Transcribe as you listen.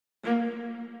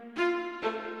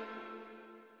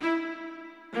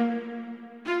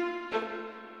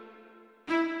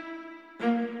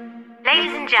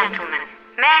and gentlemen,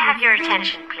 may I have your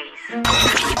attention, please?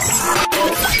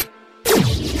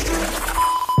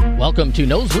 Welcome to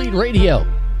Nosebleed Radio,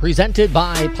 presented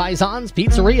by Paisans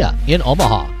Pizzeria in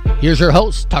Omaha. Here's your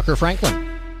host, Tucker Franklin.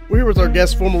 We're here with our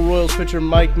guest, former Royals pitcher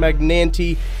Mike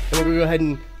Magnante, and we're going to go ahead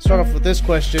and start off with this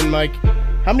question. Mike,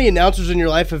 how many announcers in your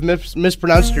life have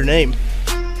mispronounced your name?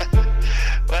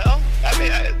 Well, I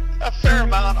mean, a fair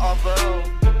amount, although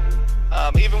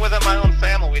even within my own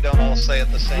family, we don't all say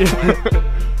it the same way.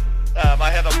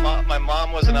 My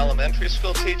mom was an elementary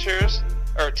school teacher,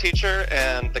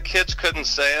 and the kids couldn't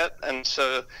say it, and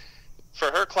so for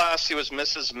her class, she was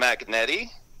Mrs. Magnante,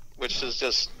 which is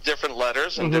just different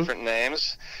letters and different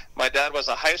names. My dad was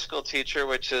a high school teacher,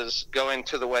 which is going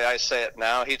to the way I say it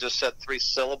now. He just said 3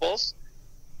 syllables.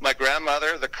 My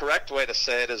grandmother, the correct way to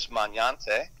say it is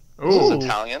Magnante, which is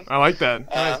Italian. I like that.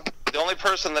 Nice. The only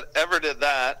person that ever did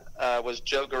that was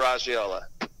Joe Garagiola.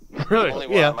 Really? The only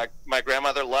one. Yeah. My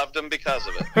grandmother loved him because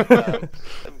of it.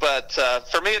 But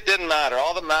for me, it didn't matter.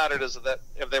 All that mattered is that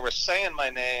if they were saying my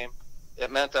name,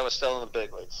 it meant I was still in the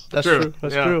big leagues. That's true.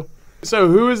 That's true. So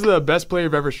who is the best player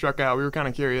you've ever struck out? We were kind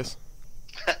of curious.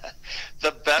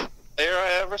 The best player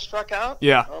I ever struck out?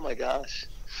 Yeah. Oh, my gosh.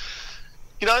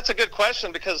 You know, that's a good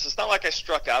question because it's not like I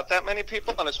struck out that many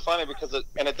people, and it's funny because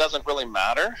it doesn't really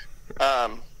matter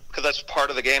because that's part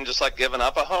of the game, just like giving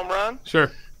up a home run. Sure.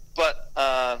 But,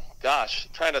 gosh,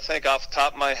 trying to think off the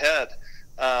top of my head.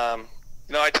 I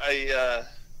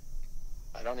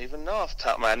don't even know off the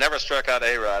top of my head. I never struck out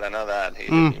A-Rod. I know that. He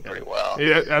did me pretty well.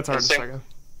 Yeah, that's hard to strike out.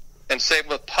 And same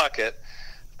with Puckett.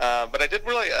 But I didn't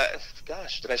really,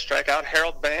 did I strike out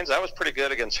Harold Baines? I was pretty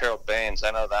good against Harold Baines.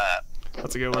 I know that.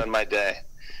 That's a good one. In my day.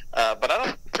 But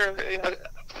I don't,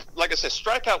 like I said,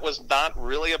 strikeout was not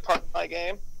really a part of my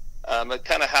game. It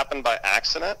kind of happened by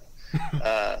accident.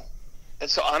 And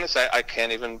so, honestly, I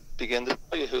can't even begin to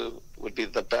tell you who would be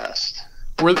the best.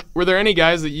 Were there any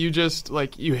guys that you just,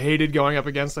 like, you hated going up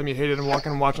against them? You hated them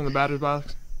watching the batter's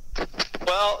box?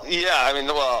 Well, yeah. I mean,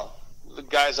 the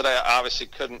guys that I obviously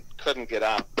couldn't get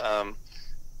out.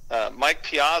 Mike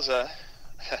Piazza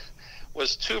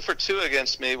was 2 for 2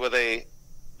 against me with a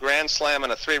grand slam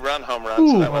and a 3-run home run,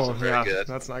 so that wasn't very good.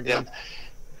 That's not good. Yeah.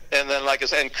 And then, like I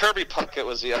said, and Kirby Puckett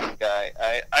was the other guy.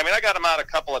 I mean, I got him out a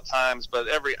couple of times, but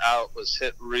every out was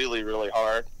hit really, really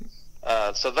hard.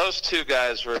 So those 2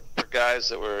 guys were guys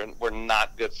that were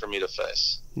not good for me to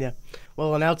face. Yeah.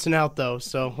 Well, an out's an out, though,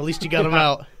 so at least you got him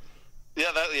out.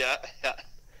 Yeah.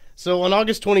 So on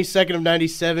August 22nd of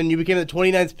 97, you became the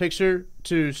 29th pitcher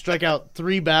to strike out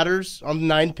 3 batters on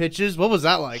 9 pitches. What was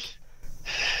that like?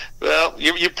 Well,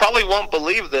 you probably won't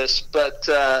believe this, but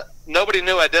nobody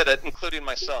knew I did it, including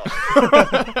myself.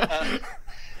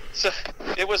 So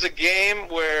it was a game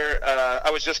where I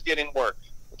was just getting work.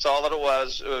 That's all that it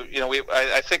was.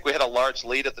 I think we had a large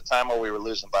lead at the time, or we were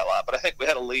losing by a lot, but I think we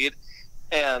had a lead.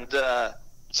 And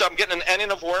so I'm getting an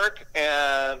inning of work,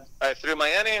 and I threw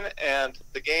my inning, and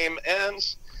the game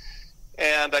ends,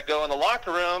 and I go in the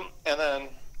locker room, and then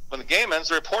when the game ends,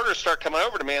 the reporters start coming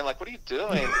over to me and like, what are you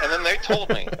doing? And then they told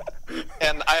me,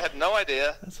 and I had no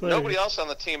idea. Nobody else on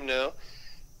the team knew.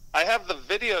 I have the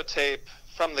videotape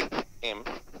from the game,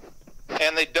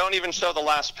 and they don't even show the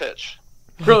last pitch.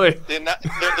 Really? They're in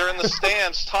the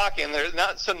stands talking.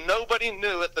 So nobody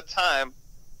knew at the time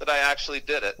that I actually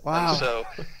did it. Wow. And so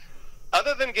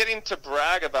other than getting to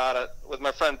brag about it with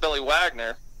my friend Billy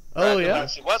Wagner, Oh, yeah.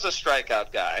 He was a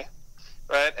strikeout guy.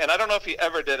 Right, and I don't know if he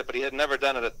ever did it, but he had never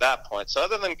done it at that point. So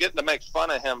other than getting to make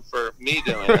fun of him for me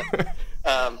doing it,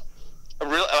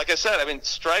 like I said, I mean,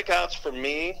 strikeouts for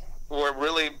me were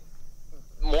really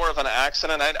more of an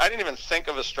accident. I didn't even think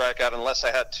of a strikeout unless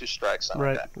I had 2 strikes on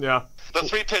Right. the deck. Yeah. The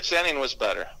 3-pitch inning was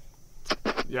better.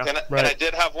 Yeah. And I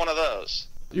did have one of those.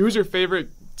 Who was your favorite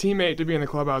teammate to be in the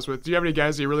clubhouse with? Do you have any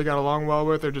guys that you really got along well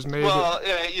with, or just made? Well,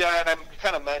 yeah, and I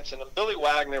kind of mentioned him. Billy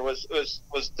Wagner was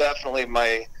definitely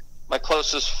my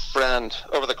closest friend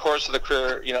over the course of the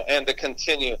career, and to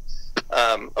continue.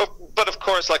 But of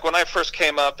course, like when I first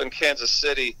came up in Kansas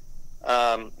City,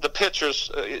 the pitchers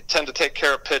tend to take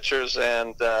care of pitchers,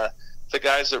 and the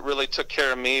guys that really took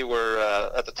care of me were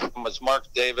at the time was Mark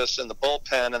Davis in the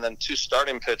bullpen, and then 2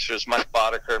 starting pitchers, Mike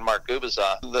Boddicker and Mark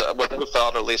Gubiza, who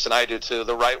felt, or at least and I do too,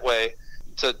 the right way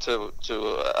to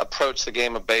approach the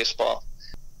game of baseball.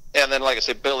 And then, like I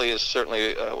say, Billy has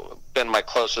certainly been my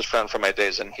closest friend from my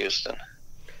days in Houston.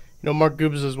 Mark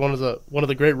Gubiza is one of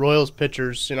the great Royals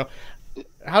pitchers.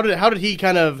 How did he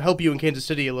kind of help you in Kansas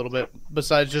City a little bit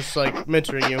besides just like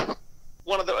mentoring you?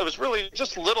 It was really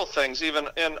just little things, even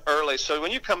in early. So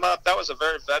when you come up, that was a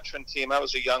very veteran team. I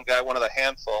was a young guy, one of the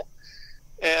handful.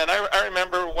 And I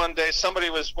remember one day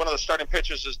one of the starting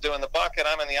pitchers was doing the buck, and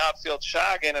I'm in the outfield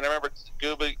shagging, and I remember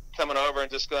Gooby coming over and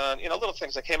just going, little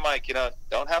things like, hey, Mike,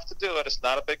 don't have to do it. It's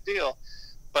not a big deal.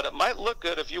 But it might look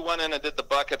good if you went in and did the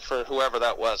bucket for whoever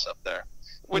that was up there,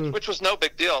 which was no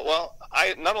big deal. Well,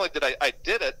 not only did I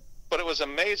did it, but it was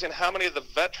amazing how many of the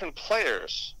veteran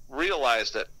players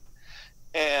realized it.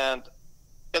 And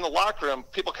in the locker room,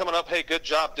 people coming up, hey, good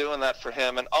job doing that for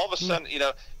him. And all of a sudden,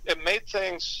 it made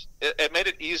it made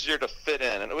it easier to fit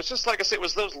in. And it was just, like I say, it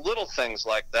was those little things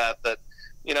like that,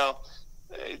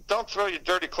 don't throw your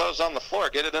dirty clothes on the floor.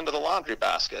 Get it into the laundry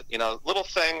basket. Little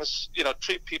things,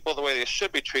 treat people the way they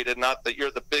should be treated, not that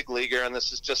you're the big leaguer and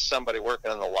this is just somebody working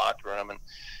in the locker room.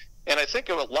 And I think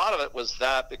a lot of it was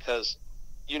that, because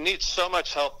you need so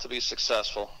much help to be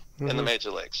successful in the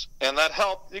major leagues. And that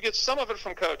help, you get some of it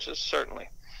from coaches, certainly.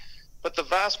 But the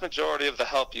vast majority of the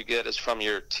help you get is from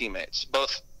your teammates,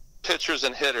 both pitchers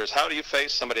and hitters. How do you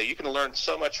face somebody? You can learn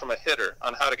so much from a hitter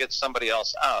on how to get somebody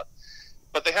else out.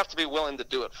 But they have to be willing to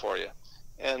do it for you.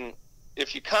 And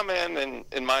if you come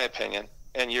in my opinion,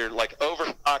 and you're like over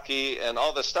cocky and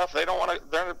all this stuff,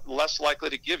 they're less likely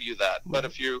to give you that. But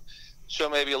if you show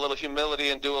maybe a little humility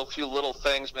and do a few little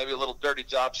things, maybe a little dirty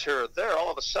jobs here or there,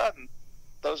 all of a sudden,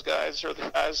 those guys are the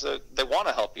guys that they want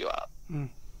to help you out.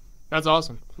 That's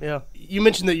awesome. Yeah. You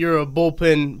mentioned that you're a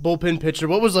bullpen pitcher.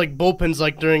 What was bullpens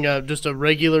like during just a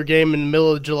regular game in the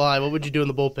middle of July? What would you do in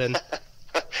the bullpen?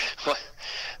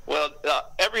 Well,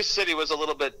 every city was a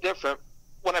little bit different.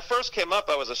 When I first came up,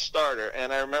 I was a starter,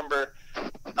 and I remember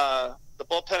the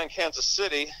bullpen in Kansas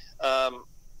City. The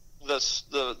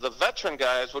veteran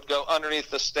guys would go underneath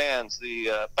the stands.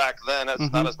 Back then,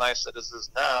 it's not as nice as it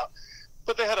is now,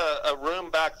 but they had a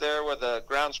room back there where the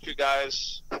grounds crew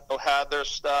guys had their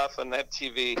stuff and they had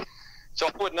TV. So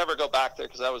I would never go back there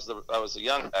because I was a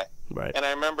young guy. Right. And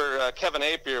I remember Kevin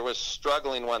Apier was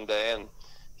struggling one day, and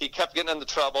he kept getting into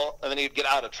trouble, and then he'd get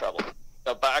out of trouble,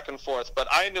 back and forth. But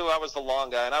I knew I was the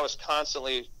long guy, and I was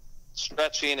constantly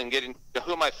stretching and getting,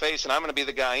 who am I facing? I'm going to be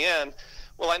the guy in.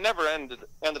 Well, I never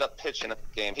ended up pitching a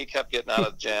game. He kept getting out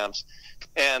of jams.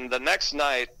 And the next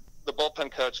night, the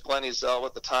bullpen coach, Glenn Ezell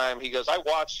at the time, he goes, I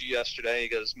watched you yesterday. He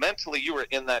goes, mentally, you were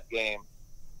in that game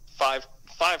five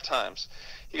times.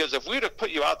 He goes, if we'd have put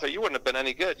you out there, you wouldn't have been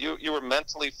any good. You were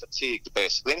mentally fatigued,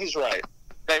 basically. And he's right.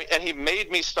 And he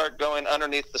made me start going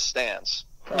underneath the stands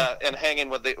and hanging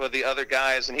with the other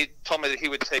guys. And he told me that he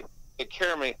would take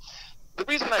care of me. The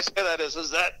reason I say that is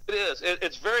that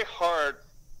it's very hard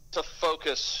to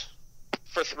focus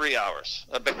for 3 hours.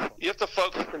 You have to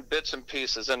focus in bits and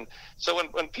pieces. And so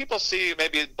when people see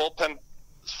maybe bullpen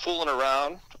fooling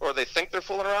around, or they think they're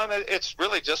fooling around, it's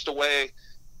really just a way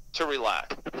to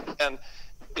relax. And,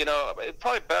 it's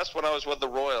probably best when I was with the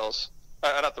Royals,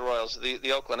 not the Royals,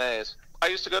 the Oakland A's. I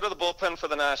used to go to the bullpen for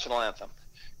the national anthem.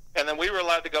 And then we were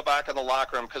allowed to go back in the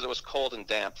locker room because it was cold and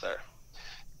damp there.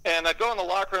 And I'd go in the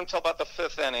locker room until about the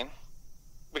 5th inning,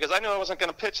 because I knew I wasn't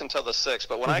going to pitch until the 6th.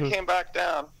 But when I came back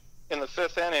down in the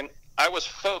 5th inning, I was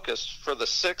focused for the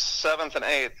 6th, 7th, and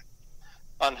 8th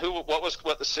on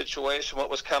what the situation, what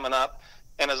was coming up.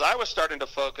 And as I was starting to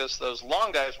focus, those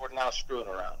long guys were now screwing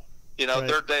around.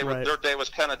 Their day was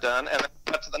kind of done. And then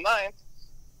got to the 9th,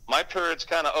 my period's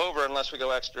kind of over unless we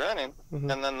go extra inning, and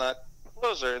then the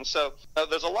closer. And so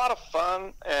there's a lot of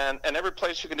fun, and every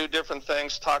place you can do different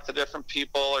things, talk to different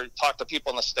people, or talk to people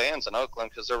in the stands in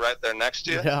Oakland because they're right there next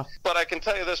to you. Yeah. But I can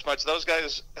tell you this much, those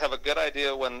guys have a good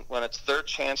idea when it's their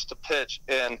chance to pitch,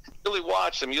 and really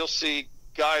watch them. You'll see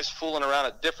guys fooling around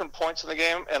at different points in the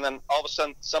game, and then all of a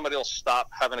sudden somebody will stop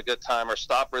having a good time or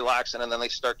stop relaxing, and then they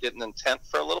start getting intent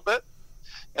for a little bit.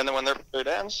 And then when their period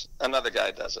ends, another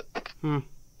guy does it.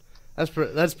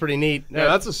 That's pretty neat. Yeah,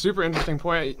 that's a super interesting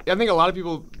point. I think a lot of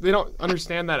people, they don't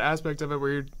understand that aspect of it,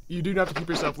 where you do have to keep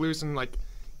yourself loose and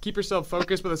keep yourself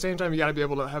focused, but at the same time you got to be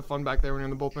able to have fun back there when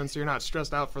you're in the bullpen, so you're not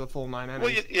stressed out for the full 9 innings.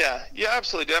 Well, you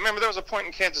absolutely do. I remember there was a point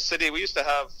in Kansas City we used to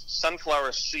have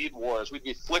sunflower seed wars. We'd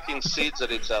be flicking seeds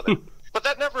at each other. But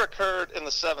that never occurred in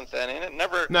the 7th inning. It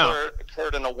never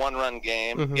occurred in a one-run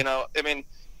game.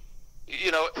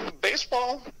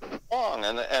 Baseball long,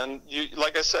 and you,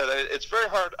 like I said, it's very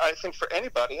hard, I think, for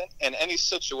anybody in any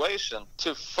situation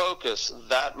to focus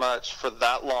that much for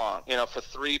that long, for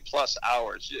 3+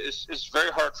 hours. It's very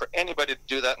hard for anybody to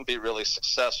do that and be really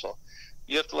successful.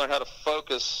 You have to learn how to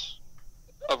focus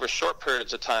over short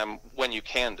periods of time when you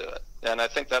can do it. And I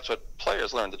think that's what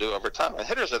players learn to do over time. And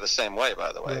hitters are the same way,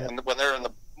 by the way. Yeah. And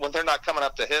when they're not coming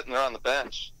up to hit and they're on the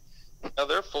bench,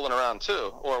 they're fooling around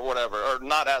too, or whatever, or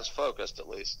not as focused at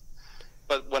least.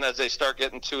 But as they start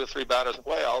getting 2 or 3 batters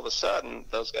away, all of a sudden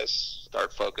those guys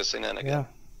start focusing in again.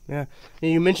 Yeah.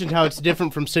 And you mentioned how it's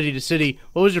different from city to city.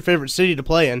 What was your favorite city to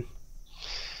play in?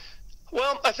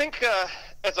 Well, I think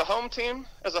as a home team,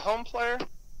 as a home player,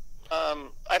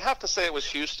 I'd have to say it was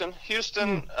Houston.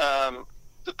 Houston,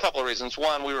 a couple of reasons.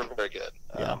 One, we were very good.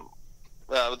 Yeah.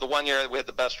 The one year we had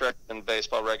the best record in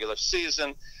baseball regular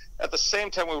season. At the same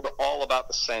time, we were all about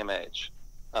the same age,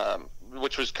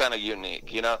 which was kind of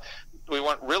unique. You know, we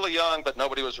weren't really young, but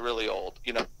nobody was really old,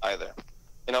 you know, either.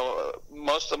 You know,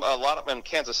 a lot of them in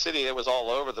Kansas City, it was all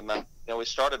over the map. You know, we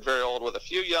started very old with a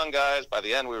few young guys. By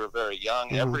the end, we were very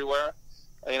young everywhere.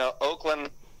 You know, Oakland,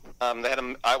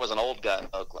 I was an old guy in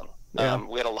Oakland. Yeah.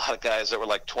 We had a lot of guys that were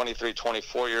like 23,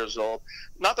 24 years old.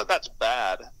 Not that that's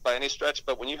bad by any stretch,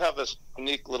 but when you have this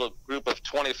unique little group of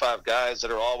 25 guys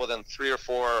that are all within 3 or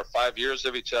 4 or 5 years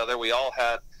of each other, we all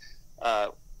had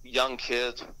young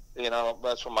kids. You know,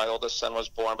 that's when my oldest son was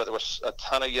born, but there was a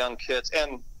ton of young kids,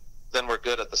 and then we're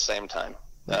good at the same time.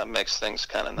 That makes things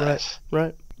kind of nice.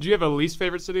 Right. Do you have a least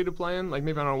favorite city to play in, like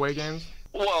maybe on away games?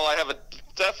 Well, I have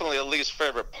definitely a least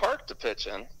favorite park to pitch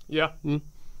in. Yeah.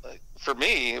 For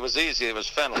me, it was easy. It was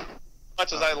Fenway. As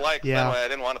much as I liked Fenway, I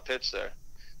didn't want to pitch there.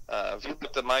 If you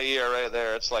looked at my ERA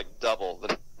there, it's like double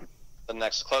the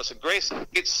next closest.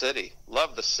 Great city.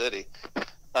 Love the city.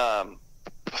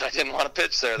 But I didn't want to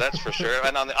pitch there, that's for sure.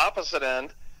 And on the opposite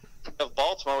end of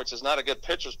Baltimore, which is not a good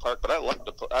pitcher's park, but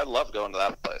I love going to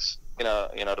that place, you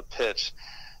know, to pitch.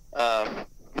 I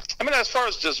mean, as far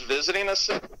as just visiting a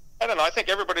city, I don't know. I think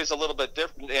everybody's a little bit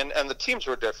different, and the teams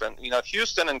were different. You know,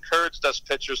 Houston encouraged us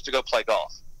pitchers to go play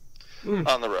golf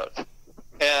on the road.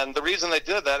 And the reason they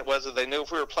did that was that they knew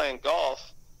if we were playing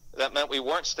golf, that meant we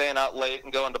weren't staying out late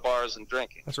and going to bars and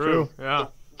drinking. That's true. Yeah.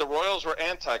 The Royals were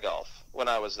anti-golf when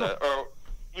I was there. Or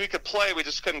we could play, we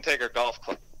just couldn't take our golf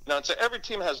club. You know, and so every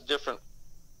team has different,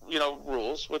 you know,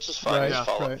 rules, which is fine. Right,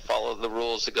 Just follow the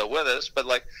rules that go with us. But,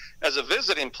 like, as a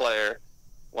visiting player,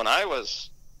 when I was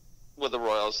with the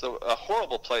Royals, a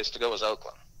horrible place to go was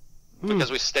Oakland because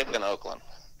we stayed in Oakland.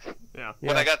 Yeah.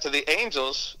 When I got to the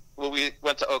Angels, when we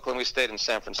went to Oakland, we stayed in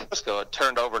San Francisco. It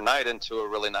turned overnight into a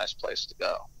really nice place to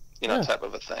go, you know, type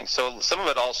of a thing. So some of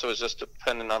it also is just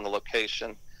dependent on the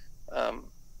location,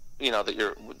 you know,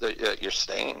 that you're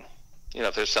staying. You know,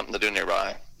 if there's something to do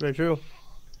nearby. Very true.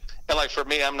 And like for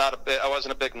me, I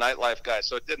wasn't a big nightlife guy,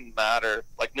 so it didn't matter.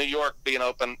 Like New York being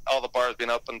open, all the bars being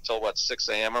open until 6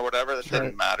 a.m. or whatever, that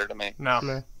didn't matter to me.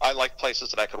 No. I like places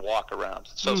that I could walk around.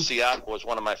 So Seattle was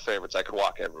one of my favorites. I could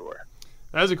walk everywhere.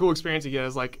 That is a cool experience you get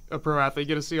as like a pro athlete.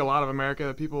 You get to see a lot of America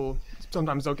that people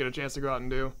sometimes don't get a chance to go out and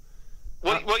do.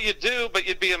 What you do, but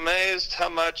you'd be amazed how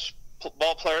much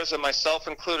ball players, and myself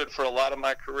included, for a lot of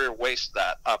my career, waste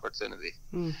that opportunity.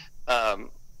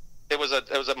 It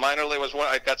was a minor league.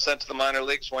 I got sent to the minor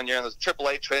leagues one year, and there's a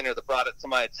AAA trainer that brought it to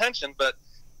my attention. But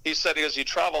he said, you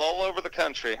travel all over the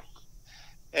country,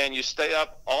 and you stay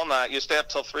up all night. You stay up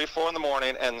till 3, 4 in the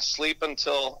morning, and sleep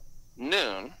until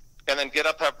noon, and then get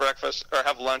up, have breakfast, or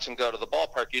have lunch, and go to the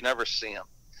ballpark. You never see them.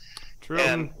 True.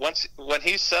 And when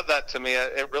he said that to me,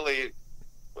 it really,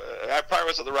 I probably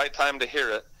was at the right time to hear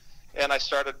it, and I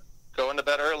started going to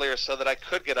bed earlier so that I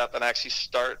could get up and actually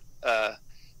start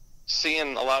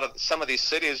seeing some of these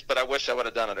cities. But I wish I would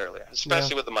have done it earlier,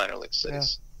 especially with the minor league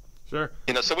cities. Yeah. Sure.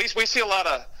 You know, so we see a lot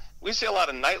of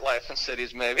nightlife in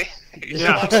cities. Maybe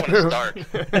Yeah. When it's dark.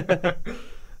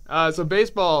 So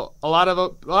baseball, a lot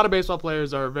of baseball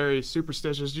players are very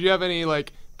superstitious. Do you have any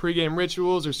like pregame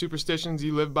rituals or superstitions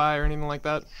you live by or anything like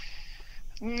that?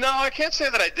 No, I can't say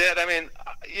that I did. I mean,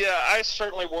 yeah, I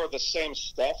certainly wore the same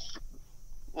stuff,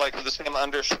 like the same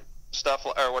under stuff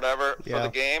or whatever for the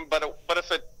game. But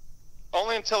if it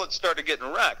only until it started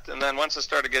getting wrecked, and then once it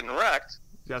started getting wrecked,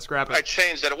 scrap it. I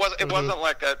changed it. It wasn't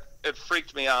like it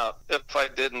freaked me out if I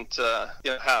didn't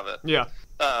have it. Yeah.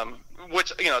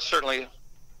 Which certainly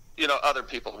other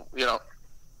people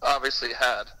obviously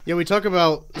had. Yeah, we talk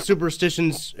about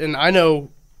superstitions, and I know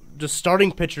just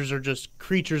starting pitchers are just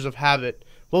creatures of habit.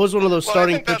 What was one of those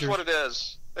starting pitchers? I think that's what it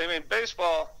is. I mean,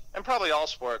 baseball, and probably all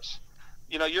sports,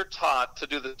 you're taught to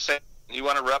do the same. You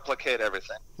want to replicate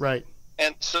everything. Right.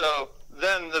 And so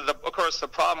then, of course, the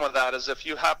problem with that is if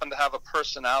you happen to have a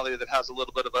personality that has a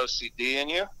little bit of OCD in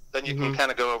you, then you can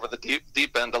kind of go over the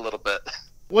deep end a little bit.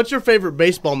 What's your favorite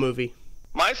baseball movie?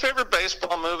 My favorite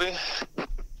baseball movie,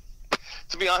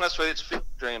 to be honest with you, it's Field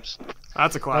of Dreams.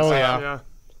 That's a classic. Oh, yeah.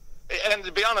 And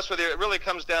to be honest with you, it really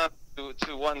comes down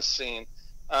to one scene.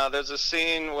 There's a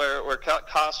scene where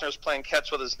Costner's playing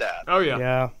catch with his dad. Oh, yeah.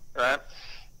 Yeah. Right?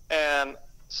 And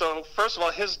so, first of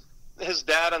all, his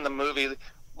dad in the movie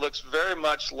looks very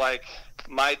much like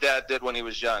my dad did when he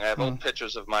was young. I have old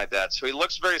pictures of my dad. So he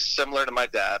looks very similar to my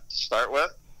dad to start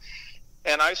with.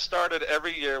 And I started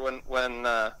every year when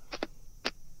after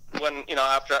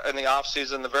in the off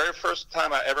season, the very first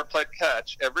time I ever played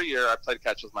catch, every year I played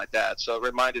catch with my dad. So it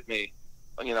reminded me,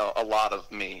 a lot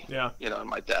of me. Yeah. And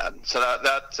my dad. So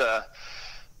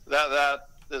that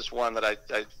is one that I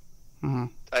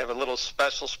have a little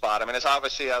special spot. I mean, it's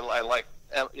obviously I like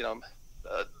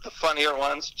the funnier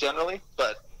ones generally,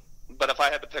 but if I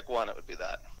had to pick one, it would be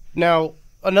that. Now,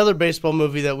 another baseball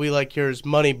movie that we like here is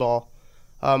Moneyball.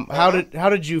 How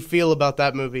did you feel about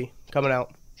that movie coming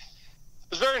out?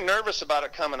 I was very nervous about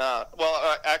it coming out.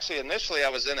 Well, actually, initially I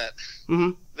was in it.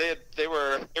 Mm-hmm. They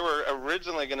were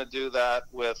originally going to do that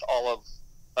with all of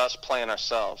us playing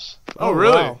ourselves. Oh,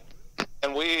 really? Wow.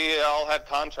 And we all had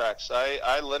contracts.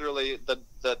 I literally the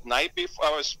night before,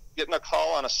 I was getting a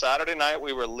call on a Saturday night.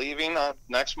 We were leaving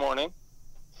next morning,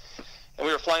 and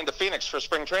we were flying to Phoenix for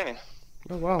spring training.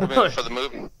 Oh, wow. For the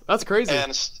movie. That's crazy.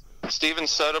 And Steven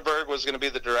Soderbergh was going to be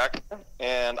the director,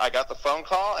 and I got the phone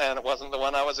call, and it wasn't the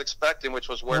one I was expecting, which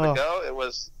was Where to Go. It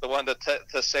was the one to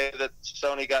say that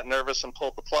Sony got nervous and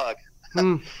pulled the plug.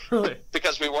 Really?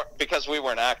 because we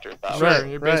weren't actors. Sure,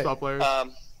 you're baseball players.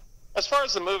 As far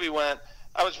as the movie went,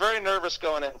 I was very nervous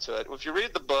going into it. If you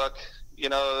read the book,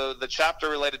 the chapter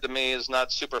related to me is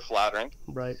not super flattering.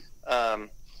 Right.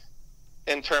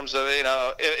 In terms of,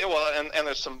 and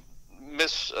there's some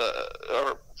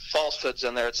or falsehoods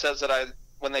in there. It says that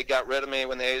when they got rid of me,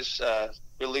 when the A's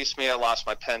released me, I lost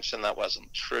my pension. That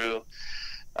wasn't true.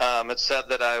 It said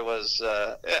that I was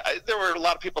there were a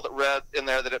lot of people that read in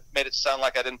there that it made it sound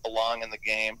like I didn't belong in the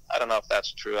game. I don't know if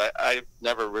that's true. I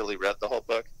never really read the whole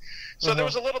book. So there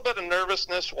was a little bit of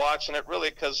nervousness watching it,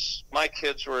 really, because my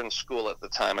kids were in school at the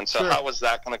time, and so how was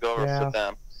that going to go over for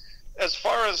them? As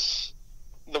far as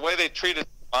the way they treated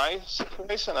my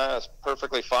situation, I was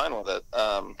perfectly fine with it.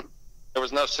 There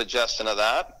was no suggestion of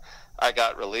that. I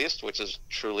got released, which is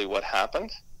truly what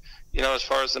happened. As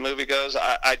far as the movie goes,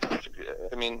 I don't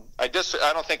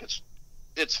think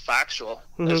it's factual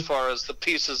as far as the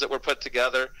pieces that were put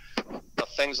together,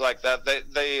 things like that.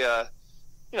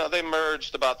 They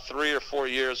merged about 3 or 4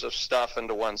 years of stuff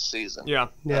into one season. Yeah.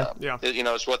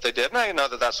 It's what they did, and I know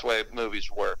that that's the way movies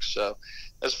work. So,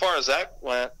 as far as that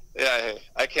went,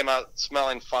 I came out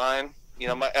smelling fine.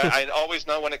 I always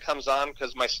know when it comes on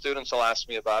because my students will ask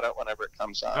me about it whenever it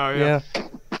comes on. Oh yeah.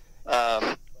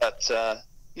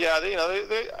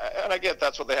 And I get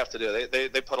that's what they have to do.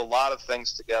 They put a lot of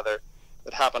things together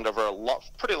that happened over a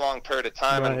pretty long period of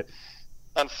time. Right. And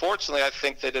unfortunately, I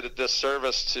think they did a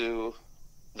disservice to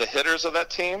the hitters of that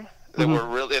team. They were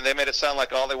really, and they made it sound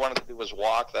like all they wanted to do was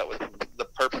walk. That was the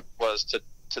purpose was to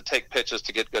take pitches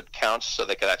to get good counts so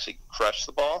they could actually crush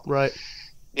the ball. Right.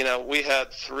 We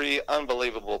had 3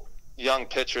 unbelievable young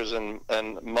pitchers in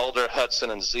Mulder,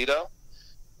 Hudson, and Zito.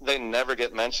 They never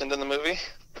get mentioned in the movie.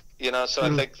 So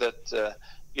I think that,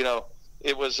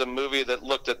 it was a movie that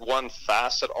looked at one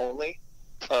facet only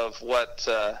of what,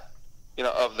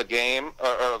 of the game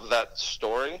or of that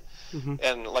story.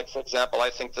 And, like, for example, I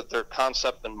think that their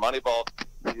concept in Moneyball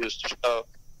used to show,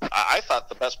 I thought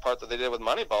the best part that they did with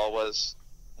Moneyball was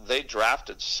they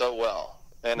drafted so well.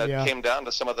 And it came down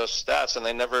to some of those stats, and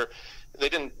they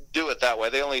didn't do it that way.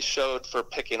 They only showed for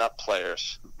picking up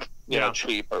players,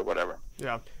 cheap or whatever.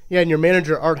 Yeah. Yeah, and your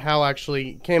manager, Art Howe,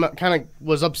 actually came out, kind of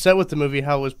was upset with the movie,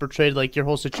 how it was portrayed, like your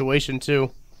whole situation,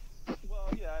 too. Well,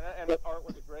 yeah, and Art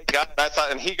was a great guy.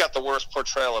 And he got the worst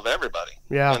portrayal of everybody.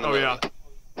 Yeah. In the movie.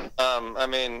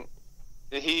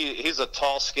 He's a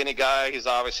tall, skinny guy. He's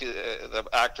obviously, the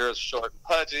actor is short and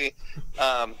pudgy.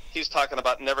 He's talking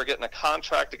about never getting a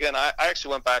contract again. I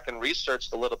actually went back and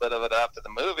researched a little bit of it after the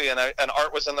movie, and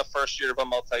Art was in the first year of a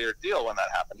multi-year deal when that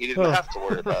happened. He didn't have to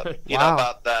worry about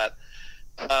about that.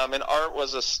 And Art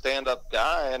was a stand-up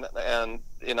guy, and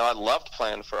I loved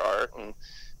playing for Art. And,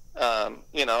 and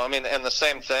the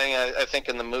same thing, I think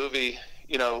in the movie,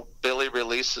 Billy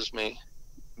releases me.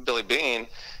 Billy Bean,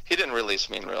 he didn't release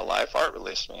me in real life. Art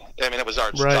released me. It was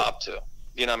Art's job to.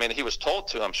 He was told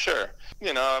to, I'm sure.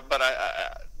 But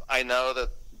I know that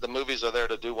the movies are there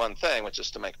to do one thing, which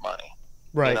is to make money.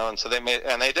 Right. And so they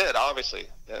did, obviously.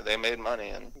 They made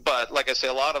money. But like I say,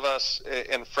 a lot of us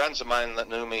and friends of mine that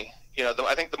knew me,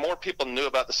 I think the more people knew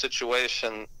about the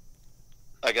situation,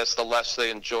 I guess the less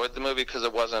they enjoyed the movie because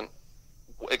it wasn't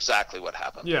exactly what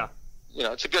happened. Yeah.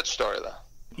 It's a good story, though.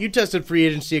 You tested free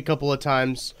agency a couple of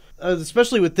times,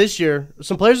 especially with this year.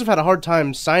 Some players have had a hard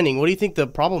time signing. What do you think the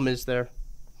problem is there?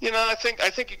 I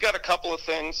think you got a couple of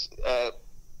things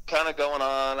kind of going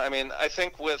on. I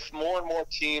think with more and more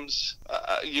teams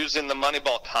using the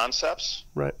Moneyball concepts,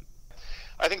 right?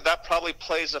 I think that probably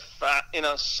plays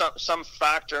some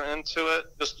factor into it,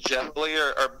 just generally,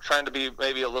 or trying to be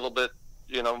maybe a little bit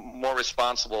more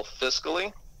responsible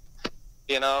fiscally.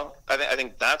 I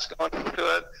think that's going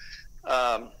into it.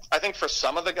 I think for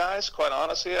some of the guys, quite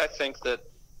honestly, I think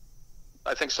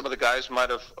some of the guys might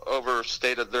have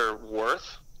overstated their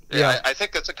worth. Yeah. I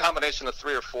think it's a combination of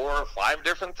 3 or 4 or 5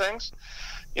 different things.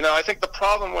 I think the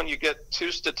problem when you get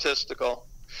too statistical.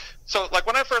 So, like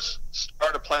when I first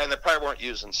started playing, they probably weren't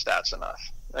using stats enough.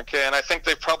 Okay, and I think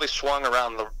they probably swung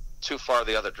around too far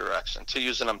the other direction, to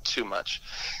using them too much.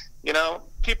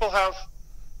 People have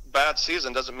bad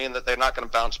season doesn't mean that they're not going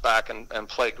to bounce back and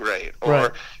play great, or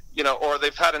right. Or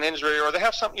they've had an injury, or they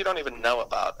have something you don't even know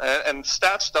about, and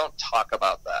stats don't talk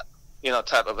about that,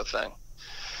 type of a thing.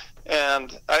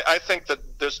 And I think that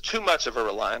there's too much of a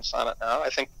reliance on it now. I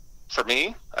think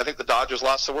the Dodgers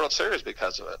lost the World Series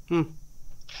because of it.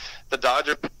 The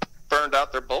Dodgers burned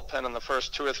out their bullpen in the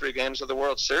first 2 or 3 games of the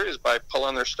World Series by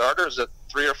pulling their starters at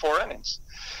 3 or 4 innings.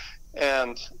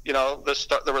 And, the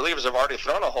relievers have already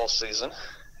thrown a whole season,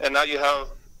 and now you have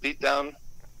beat down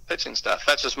pitching staff.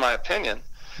 That's just my opinion.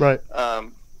 Right.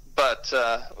 But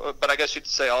I guess you'd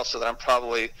say also that I'm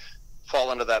probably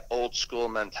fall into that old school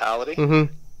mentality.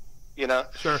 Mm-hmm.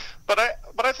 Sure. But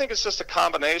I think it's just a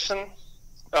combination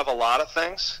of a lot of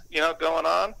things, going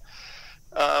on.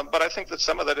 But I think that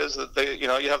some of that is that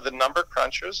you have the number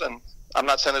crunchers, and I'm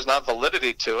not saying there's not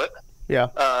validity to it. Yeah.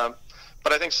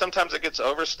 But I think sometimes it gets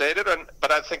overstated,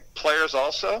 but I think players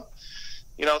also,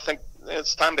 think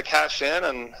it's time to cash in,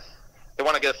 and they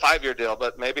want to get a 5-year deal,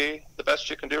 but maybe the best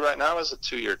you can do right now is a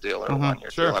 2-year deal or a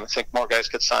 1-year deal, and I think more guys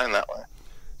could sign that way.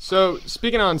 So,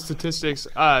 speaking on statistics,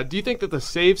 do you think that the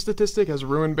save statistic has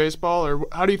ruined baseball, or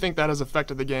how do you think that has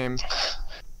affected the game?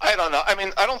 I don't know. I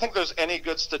mean, I don't think there's any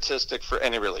good statistic for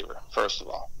any reliever, first of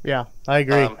all. Yeah, I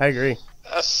agree.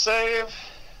 A save,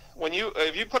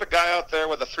 if you put a guy out there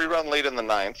with a 3-run lead in the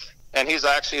 9th, and he's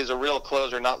a real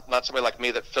closer, not somebody like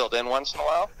me that filled in once in a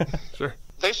while, sure,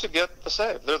 they should get the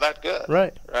save. They're that good.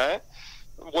 Right?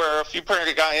 Where if you bring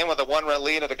a guy in with a 1-run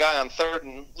lead and a guy on third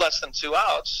and less than 2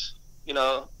 outs,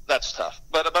 that's tough.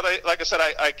 But like I said,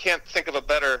 I can't think of a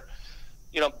better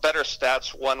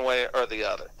stats one way or the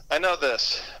other. I know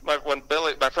this. My friend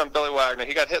Billy Wagner,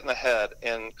 he got hit in the head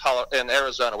in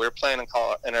Arizona. We were playing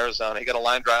in Arizona. He got a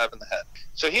line drive in the head.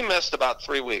 So he missed about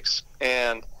 3 weeks.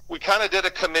 And we kind of did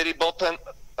a committee bullpen,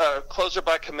 closer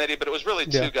by committee, but it was really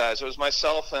 2 guys. It was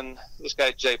myself and this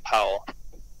guy, Jay Powell.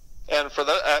 And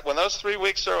when those 3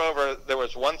 weeks are over, there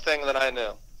was one thing that I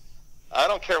knew. I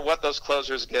don't care what those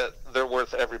closers get. They're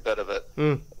worth every bit of it.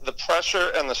 The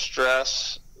pressure and the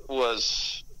stress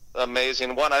was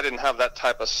amazing. One, I didn't have that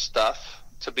type of stuff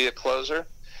to be a closer.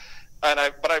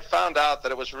 But I found out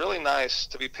that it was really nice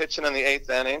to be pitching in the 8th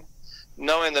inning,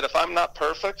 knowing that if I'm not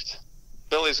perfect,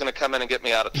 Billy's going to come in and get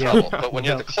me out of trouble. But when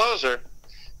you're the closer,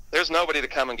 there's nobody to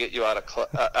come and get you out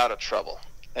of trouble.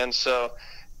 And so,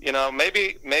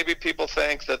 maybe people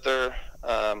think that they're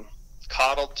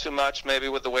coddled too much, maybe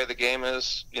with the way the game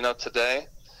is, today.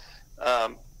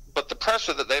 But the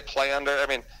pressure that they play under, I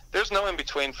mean, there's no in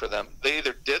between for them. They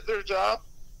either did their job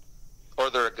or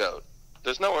they're a goat.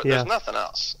 There's nothing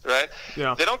else, right?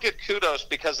 Yeah. They don't get kudos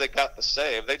because they got the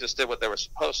save. They just did what they were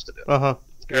supposed to do.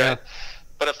 Yeah. Right?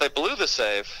 But if they blew the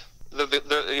save, they're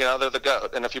the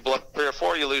goat. And if you blow 3 or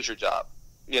 4, you lose your job,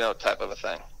 type of a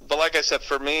thing. But like I said,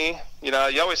 for me, you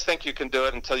always think you can do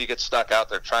it until you get stuck out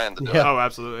there trying to do it. Oh,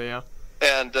 absolutely, yeah.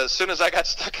 And as soon as I got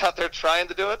stuck out there trying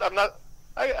to do it,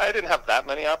 I didn't have that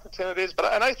many opportunities,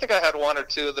 and I think I had 1 or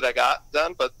 2 that I got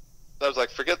done, but I was like,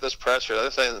 forget this pressure.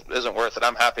 This isn't worth it.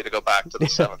 I'm happy to go back to the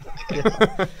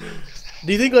 7th.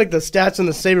 Do you think the stats and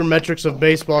the sabermetrics of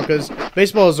baseball, because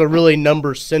baseball is a really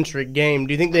number-centric game,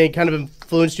 do you think they kind of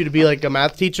influenced you to be like a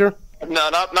math teacher? No,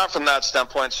 not from that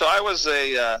standpoint. So I was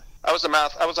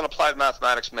an applied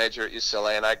mathematics major at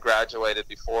UCLA, and I graduated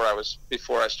before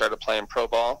I started playing pro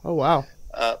ball. Oh, wow.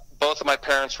 Both of my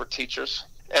parents were teachers,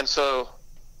 and so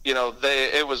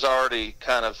it was already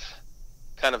kind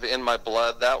of in my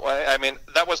blood that way. I mean,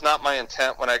 that was not my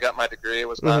intent when I got my degree. It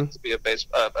was not to be a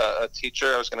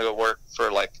teacher. I was going to go work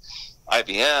for like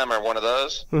IBM or one of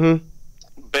those.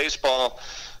 Baseball,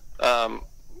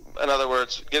 in other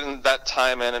words, getting that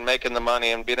time in and making the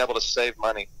money and being able to save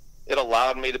money, it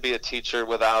allowed me to be a teacher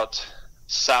without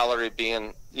salary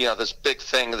being, this big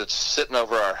thing that's sitting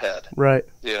over our head. Right.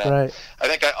 Right. I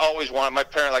think I always wanted, my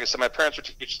parents were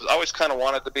teachers, always kind of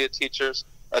wanted to be a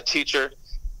teacher.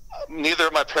 Neither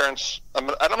of my parents, I'm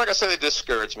not going to say they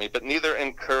discouraged me, but neither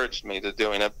encouraged me to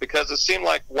doing it, because it seemed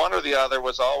like one or the other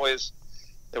was always,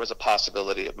 there was a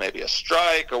possibility of maybe a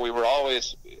strike, or we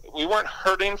weren't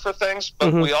hurting for things,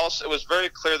 but it was very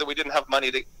clear that we didn't have money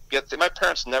to get my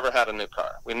parents never had a new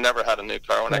car. We never had a new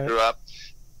car when I grew up.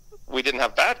 we didn't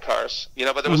have bad cars,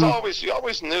 but there was always, you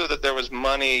always knew that there was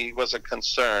money was a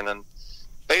concern, and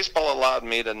baseball allowed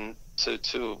me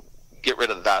to get rid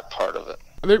of that part of it.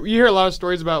 You hear a lot of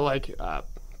stories about like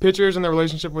pitchers and their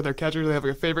relationship with their catcher. They have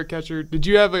like a favorite catcher. Did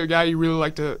you have a guy you really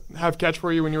like to have catch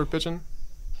for you when you were pitching?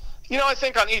 I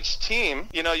think on each team,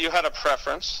 you had a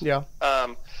preference. Yeah.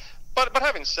 But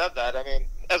having said that, I mean,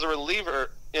 as a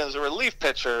relief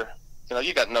pitcher,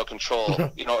 you got no control,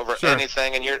 over Sure.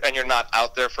 anything, and you're not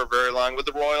out there for very long. With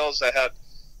the Royals, I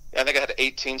think I had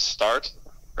 18 starts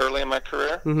early in my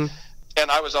career, and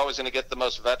I was always going to get the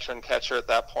most veteran catcher at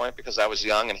that point because I was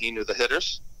young and he knew the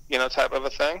hitters, type of a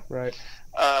thing. Right.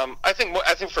 I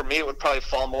think for me it would probably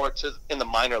fall more in the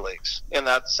minor leagues in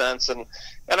that sense, and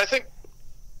I think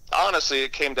honestly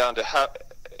it came down to how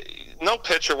no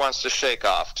pitcher wants to shake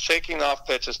off. Shaking off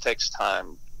pitches takes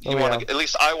time. At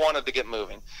least I wanted to get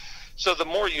moving. So the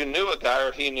more you knew a guy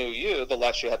or he knew you, the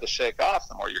less you had to shake off,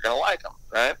 the more you're going to like him,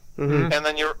 right? Mm-hmm. And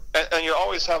then you're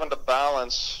always having to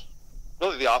balance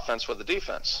really the offense with the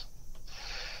defense.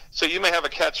 So you may have a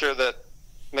catcher that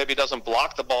maybe doesn't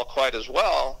block the ball quite as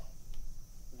well,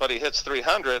 but he hits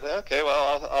 300. Okay,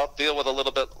 well, I'll deal with a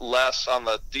little bit less on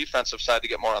the defensive side to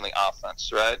get more on the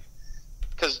offense, right?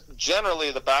 Because generally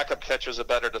the backup catcher is a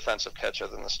better defensive catcher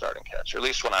than the starting catcher, at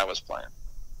least when I was playing.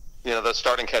 The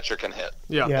starting catcher can hit.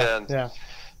 Yeah.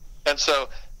 And so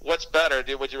what's better?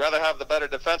 Would you rather have the better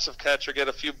defensive catcher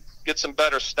get some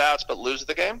better stats but lose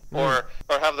the game, or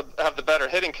have the better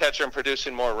hitting catcher and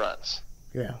producing more runs?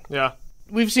 Yeah.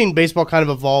 We've seen baseball kind of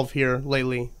evolve here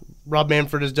lately. Rob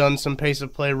Manfred has done some pace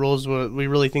of play rules. We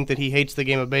really think that he hates the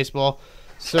game of baseball.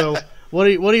 So what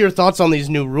are your thoughts on these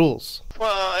new rules?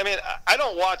 Well, I mean, I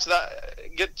don't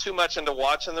get too much into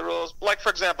watching the rules. Like, for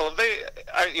example,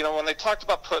 when they talked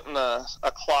about putting a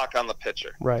clock on the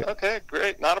pitcher. Right. Okay,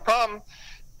 great, not a problem.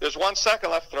 There's 1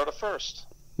 second left, throw to first.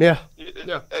 Yeah.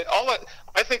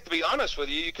 I think, to be honest with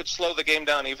you could slow the game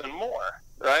down even more,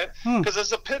 right? Because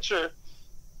as a pitcher,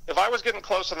 if I was getting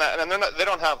close on that, and they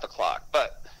don't have the clock,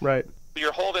 but right,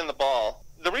 you're holding the ball.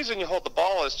 The reason you hold the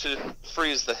ball is to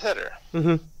freeze the hitter.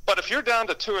 Mm-hmm. But if you're down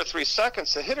to 2 or 3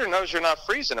 seconds, the hitter knows you're not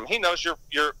freezing him. He knows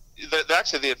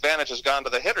actually the advantage has gone to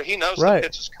the hitter. He knows the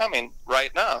pitch is coming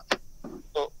right now.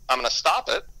 So I'm going to stop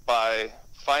it by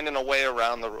finding a way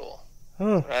around the rule.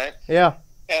 Right? Yeah.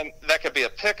 And that could be a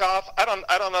pickoff. I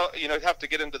don't know. You have to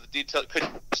get into the detail. Could you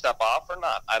step off or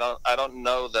not? I don't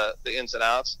know the ins and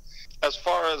outs. As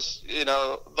far as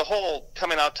the whole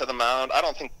coming out to the mound, I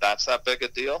don't think that's that big a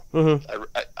deal. Mm-hmm.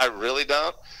 I really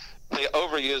don't. They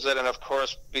overuse it, and of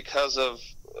course, because of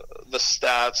the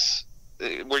stats,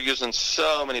 we're using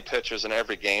so many pitchers in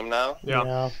every game now.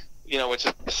 Yeah. Which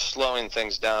is slowing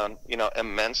things down,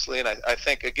 immensely. And I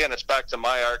think again, it's back to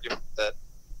my argument that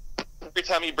every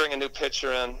time you bring a new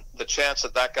pitcher in, the chance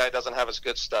that guy doesn't have his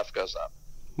good stuff goes up.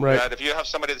 Right. If you have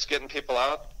somebody that's getting people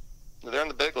out, they're in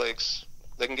the big leagues.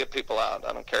 They can get people out.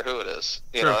 I don't care who it is.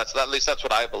 At least that's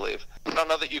what I believe. I don't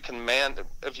know that you can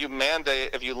if you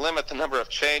limit the number of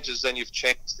changes, then you've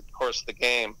changed the course of the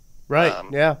game. Right.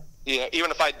 Even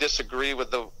if I disagree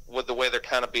with the way they're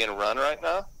kind of being run right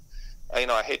now,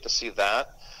 I hate to see that.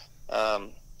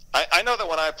 I know that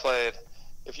when I played,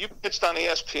 if you pitched on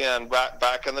ESPN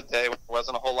back in the day when there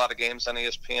wasn't a whole lot of games on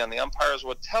ESPN, the umpires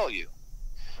would tell you,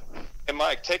 "Hey,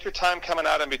 Mike, take your time coming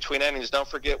out in between innings. Don't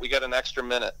forget we got an extra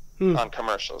minute on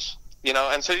commercials."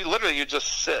 And so you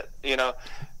just sit.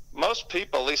 Most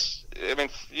people, at least,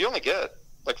 you only get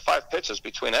like 5 pitches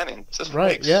between innings.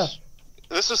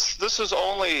 This is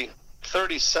only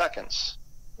 30 seconds,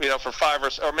 for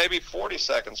 5 or maybe 40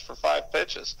 seconds for 5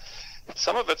 pitches.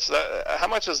 Some of it's how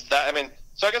much is that?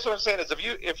 So I guess what I'm saying is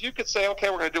if you could say, okay,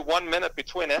 we're going to do 1 minute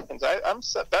between innings, I'm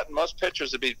betting most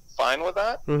pitchers would be fine with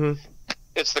that. Mm-hmm.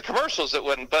 It's the commercials that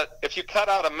wouldn't. But if you cut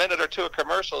out a minute or 2 of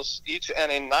commercials, each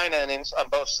inning, 9 innings on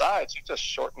both sides, you just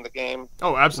shorten the game.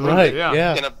 Oh, absolutely. Right.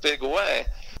 Yeah. In a big way.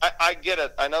 I get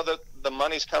it. I know that the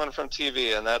money's coming from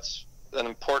TV, and that's an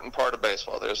important part of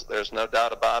baseball. There's no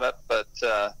doubt about it. But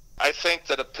I think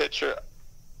that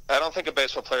I don't think a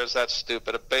baseball player is that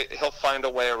stupid. He'll find a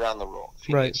way around the rule if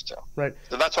he needs to. Right.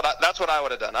 So that's what I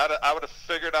would have done. I would have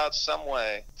figured out some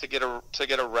way to get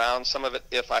around some of it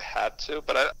if I had to.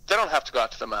 But they don't have to go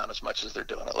out to the mound as much as they're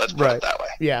doing it. Let's put it that way.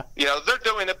 Yeah. They're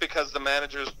doing it because the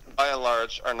managers, by and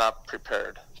large, are not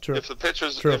prepared. True. If the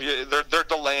pitchers, True. they're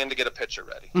delaying to get a pitcher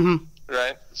ready. Mm-hmm.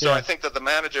 Right. So I think that the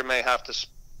manager may have to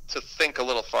think a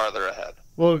little farther ahead.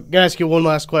 Well, can I ask you one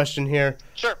last question here?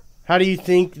 Sure. How do you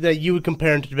think that you would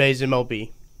compare to today's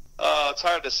MLB? It's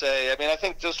hard to say. I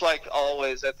think just like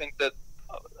always, I think that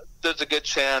there's a good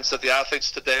chance that the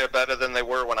athletes today are better than they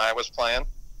were when I was playing.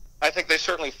 I think they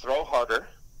certainly throw harder.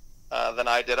 than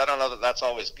I did. I don't know that that's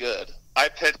always good. I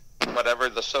pitched whatever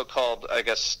the so-called, I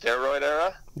guess, steroid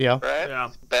era, Yeah. right?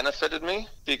 Yeah. Benefited me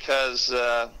because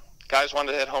guys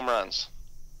wanted to hit home runs,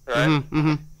 right?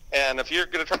 Mm-hmm. And if you're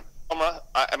going to try home run,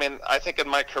 I think in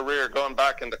my career, going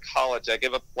back into college, I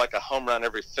gave up like a home run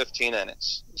every 15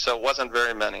 innings. So it wasn't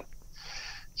very many.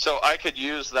 So I could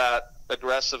use that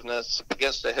aggressiveness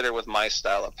against a hitter with my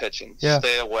style of pitching. Yeah.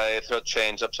 Stay away, throw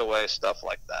change-ups away, stuff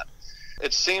like that.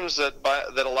 It seems that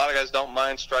a lot of guys don't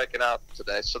mind striking out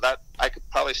today, so that I could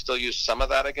probably still use some of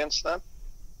that against them,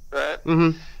 right?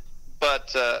 Mm-hmm. But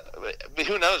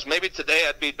who knows? Maybe today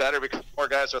I'd be better because more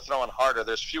guys are throwing harder.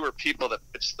 There's fewer people that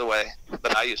pitch the way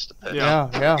that I used to pitch. Yeah.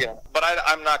 But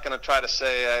I'm not going to try to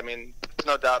say. I mean, there's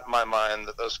no doubt in my mind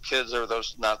that those kids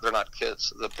they're not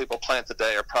kids. The people playing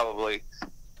today are probably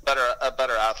a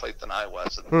better athlete than I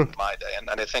was in my day, and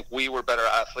I think we were better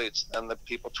athletes than the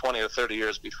people 20 or 30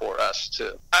 years before us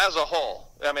too. As a whole,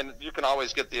 I mean, you can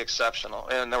always get the exceptional,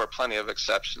 and there were plenty of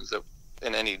exceptions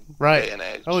in any day and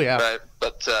age. Oh yeah. Right.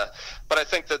 But I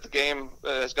think that the game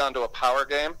has gone to a power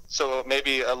game, so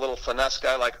maybe a little finesse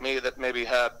guy like me that maybe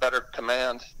had better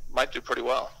command might do pretty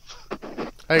well.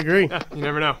 I agree. Yeah, you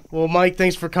never know. Well, Mike,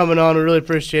 thanks for coming on. We really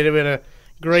appreciate it. We had a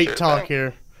great talk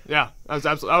here. Yeah, that was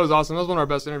awesome. That was one of our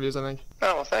best interviews, I think.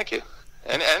 Oh, well, thank you.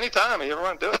 And anytime you ever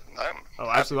want to do it.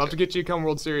 Absolutely. Love to get you come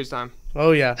World Series time.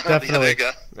 Oh, yeah, definitely. There you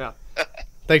go. Yeah.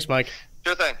 Thanks, Mike.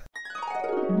 Sure thing.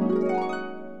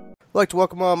 I'd like to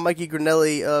welcome on Mikey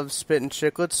Grinnell of Spit and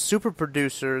Chicklets. Super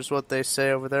producer is what they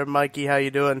say over there. Mikey, how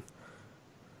you doing?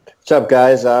 What's up,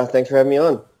 guys? Thanks for having me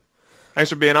on. Thanks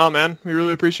for being on, man. We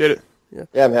really appreciate it.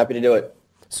 Yeah, I'm happy to do it.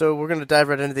 So we're going to dive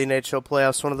right into the NHL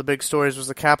playoffs. One of the big stories was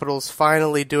the Capitals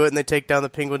finally do it, and they take down the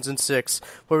Penguins in 6.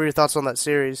 What were your thoughts on that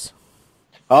series?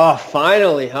 Oh,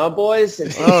 finally, huh, boys?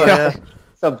 It's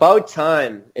about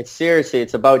time.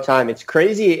 It's about time. It's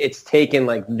crazy it's taken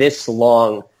like this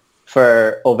long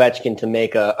for Ovechkin to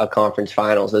make a conference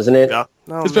finals, isn't it? Yeah.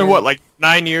 Oh, It's been, what, like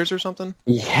 9 years or something?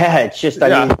 Yeah, it's just,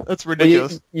 I mean, that's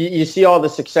ridiculous. You see all the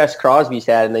success Crosby's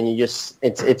had, and then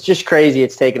it's just crazy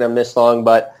it's taken him this long,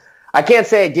 but I can't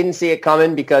say I didn't see it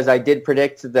coming because I did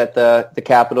predict that the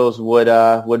Capitals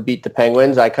would beat the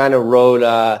Penguins. I kind of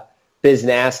wrote Biz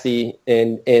Nasty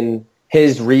in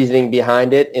his reasoning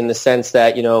behind it, in the sense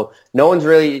that, you know, no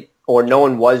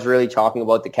one was really talking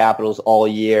about the Capitals all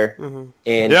year,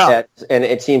 and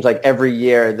it seems like every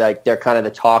year like they're kind of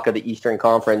the talk of the Eastern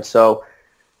Conference. So,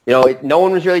 you know, no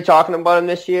one was really talking about them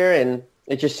this year, and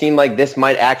it just seemed like this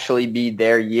might actually be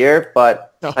their year. But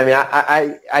I mean,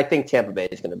 I think Tampa Bay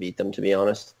is going to beat them, to be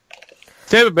honest.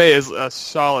 Tampa Bay is a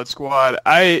solid squad.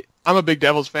 I'm a big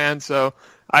Devils fan, so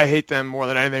I hate them more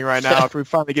than anything right now. If we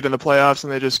finally get in the playoffs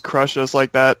and they just crush us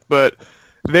like that, but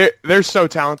they're so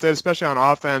talented, especially on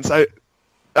offense. I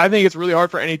think it's really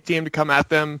hard for any team to come at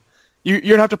them. You're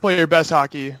gonna have to play your best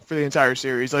hockey for the entire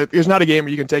series. Like, there's not a game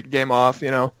where you can take a game off,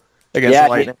 you know, against the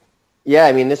Lightning. Yeah,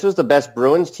 I mean, this was the best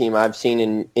Bruins team I've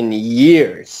seen in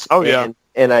years. Oh yeah.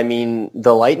 And I mean,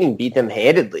 the Lightning beat them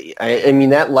handedly. I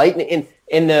mean, that Lightning,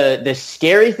 and the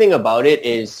scary thing about it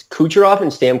is Kucherov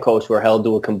and Stamkos were held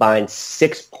to a combined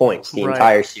 6 points the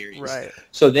entire series. Right.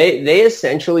 So they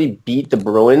essentially beat the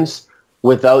Bruins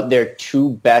without their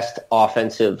two best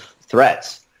offensive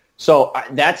threats. So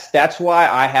that's why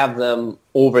I have them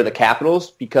over the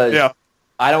Capitals, because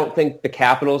I don't think the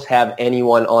Capitals have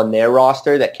anyone on their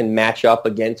roster that can match up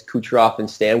against Kucherov and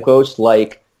Stamkos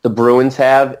like the Bruins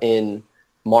have in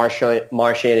Marchand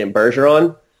and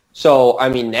Bergeron. So, I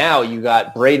mean, now you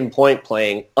got Braden Point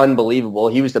playing unbelievable.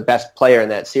 He was the best player in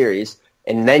that series.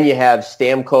 And then you have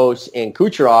Stamkos and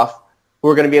Kucherov, who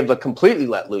are going to be able to completely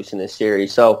let loose in this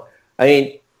series. So, I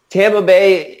mean, Tampa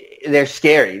Bay, they're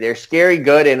scary. They're scary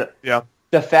good. And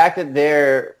the fact that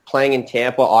they're playing in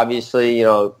Tampa, obviously, you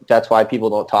know, that's why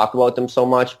people don't talk about them so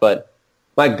much. But,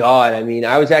 my God, I mean,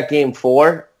 I was at Game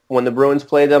 4 when the Bruins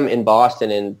played them in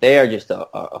Boston, and they are just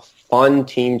a fun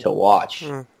team to watch.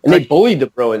 And they bullied the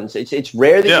Bruins. It's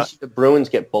rare that you see the Bruins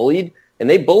get bullied, and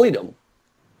they bullied them.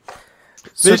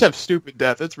 They just have stupid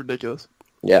depth. It's ridiculous.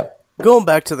 Yeah. Going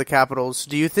back to the Capitals,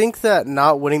 do you think that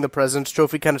not winning the President's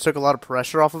Trophy kind of took a lot of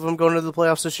pressure off of them going into the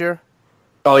playoffs this year?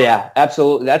 Oh, yeah,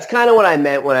 absolutely. That's kind of what I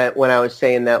meant when I was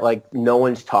saying that, like, no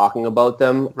one's talking about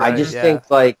them. Right, I just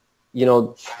think, like, you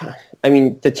know, I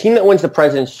mean, the team that wins the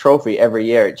President's Trophy every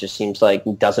year, it just seems like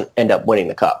doesn't end up winning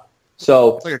the cup.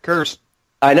 So it's like a curse.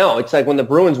 I know. It's like when the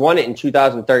Bruins won it in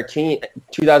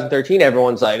 2013,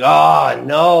 everyone's like, oh,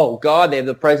 no, God, they have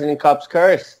the President's Cup's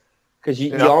curse. Because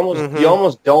you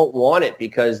almost don't want it,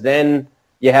 because then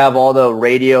you have all the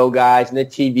radio guys and the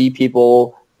TV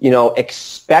people, you know,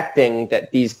 expecting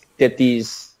that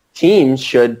these teams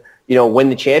should win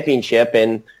the championship.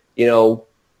 And,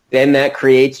 then that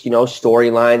creates,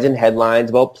 storylines and headlines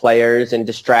about players and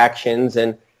distractions.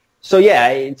 And so,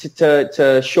 yeah,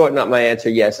 to shorten up my answer,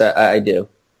 yes, I do.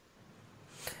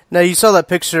 Now, you saw that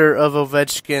picture of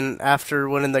Ovechkin after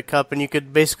winning the cup, and you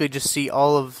could basically just see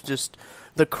all of just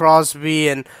the Crosby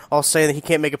and all saying that he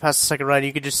can't make it past the second round.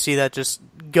 You could just see that just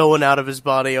going out of his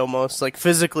body almost. Like,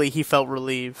 physically, he felt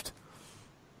relieved.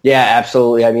 Yeah,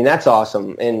 absolutely. I mean, that's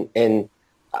awesome. And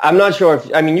I'm not sure if,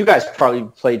 you guys probably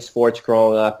played sports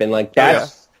growing up, and, like,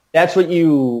 that's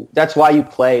why you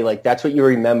play. Like, that's what you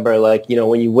remember, like,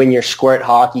 when you win your squirt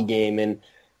hockey game, and,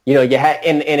 you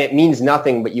and it means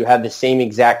nothing, but you have the same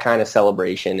exact kind of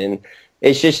celebration. And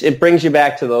it's just, it brings you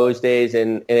back to those days,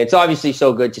 and it's obviously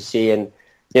so good to see. And,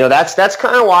 that's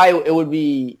kind of why it would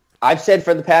be, I've said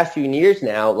for the past few years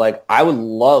now, like, I would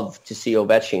love to see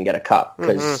Ovechkin get a cup.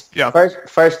 Because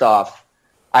first off,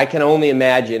 I can only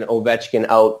imagine Ovechkin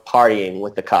out partying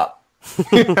with the cup.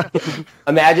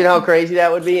 Imagine how crazy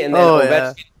that would be. And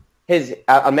then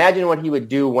Ovechkin, imagine what he would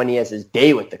do when he has his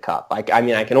day with the cup. I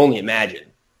can only imagine.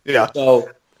 Yeah. So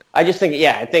I just think,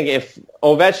 I think if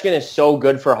Ovechkin is so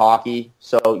good for hockey,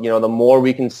 so, the more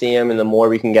we can see him and the more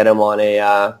we can get him on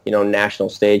a, national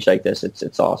stage like this,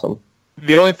 it's awesome.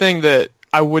 The only thing that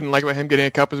I wouldn't like about him getting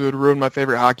a cup is it would ruin my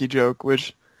favorite hockey joke,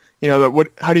 which,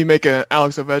 how do you make an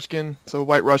Alex Ovechkin? So a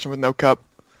white Russian with no cup.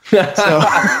 So,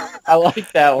 I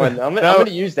like that one. I'm going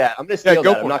to use that. I'm going to steal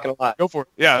that. I'm not going to lie. Go for it.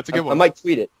 Yeah, it's a good one. I might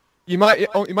tweet it. You might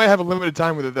have a limited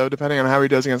time with it, though, depending on how he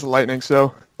does against the Lightning.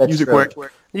 So use it quick.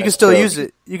 You can still use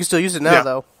it. You can still use it now,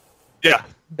 though. Yeah.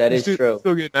 That is true.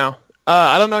 Still good now.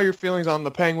 I don't know your feelings on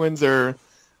the Penguins or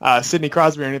Sidney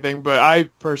Crosby or anything, but I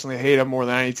personally hate him more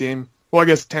than any team. Well, I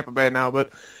guess Tampa Bay now,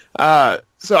 but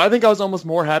so I think I was almost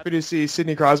more happy to see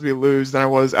Sidney Crosby lose than I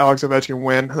was Alex Ovechkin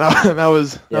win. That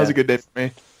was a good day for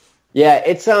me. Yeah,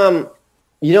 it's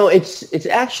it's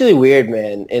actually weird,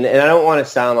 man, and I don't want to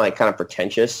sound like kind of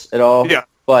pretentious at all. Yeah.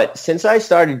 But since I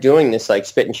started doing this like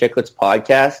Spit and Chicklets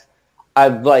podcast,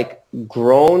 I've like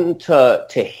grown to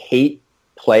hate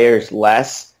players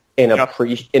less and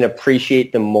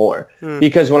appreciate them more.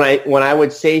 Because when I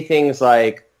would say things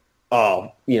like,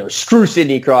 oh, screw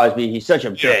Sidney Crosby, he's such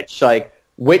a bitch. Like,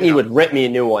 Whitney would rip me a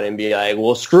new one and be like,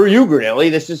 well, screw you, Grinnell.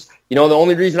 This is, the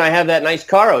only reason I have that nice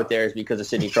car out there is because of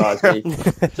Sidney Crosby.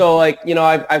 So, like,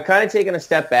 I've kind of taken a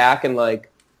step back and, like,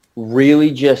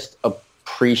 really just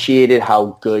appreciated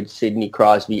how good Sidney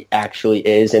Crosby actually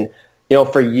is. And,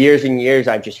 for years and years,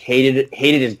 I've just hated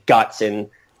his guts and,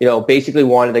 basically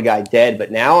wanted the guy dead.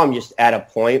 But now I'm just at a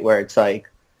point where it's like,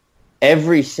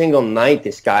 every single night,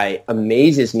 this guy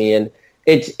amazes me, and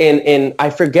it's and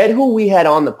I forget who we had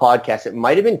on the podcast. It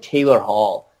might have been Taylor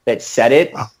Hall that said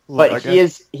it, but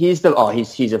he's a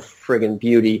friggin'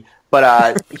 beauty.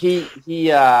 But he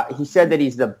said that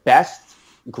he's the best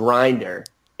grinder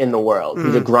in the world.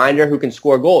 He's a grinder who can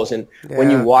score goals, and when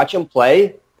you watch him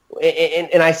play,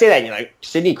 and I say that, like,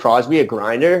 Sidney Crosby, a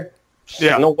grinder,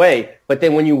 no way. But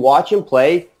then when you watch him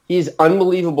play, he's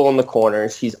unbelievable in the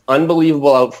corners. He's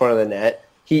unbelievable out front of the net.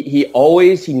 He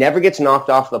never gets knocked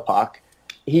off the puck.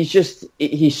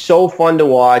 He's so fun to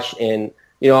watch. And,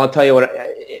 I'll tell you what,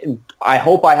 I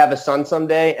hope I have a son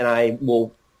someday, and I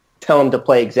will tell him to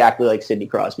play exactly like Sidney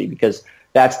Crosby, because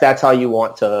that's how you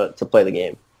want to play the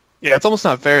game. Yeah, it's almost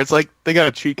not fair. It's like they got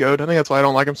a cheat code. I think that's why I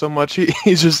don't like him so much.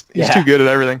 He's too good at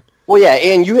everything. Well, yeah,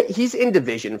 and he's in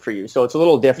division for you, so it's a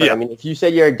little different. Yeah. I mean, if you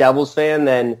said you're a Devils fan,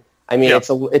 then it's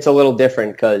a little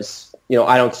different because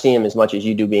I don't see him as much as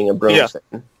you do being a Bruins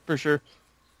fan. For sure.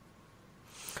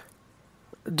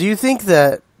 Do you think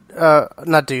that?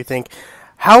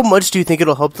 How much do you think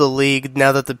it'll help the league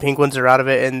now that the Penguins are out of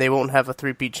it and they won't have a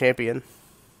three-peat champion?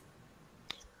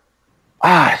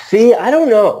 See, I don't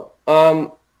know.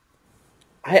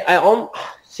 I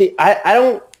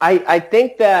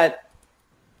think that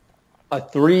a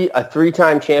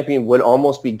three-time champion would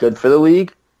almost be good for the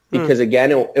league. Because,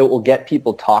 again, it will get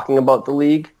people talking about the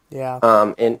league. Yeah.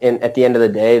 And at the end of the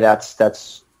day,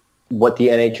 that's what the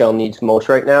NHL needs most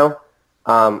right now.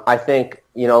 I think,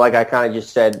 like I kind of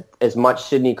just said, as much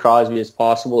Sidney Crosby as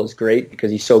possible is great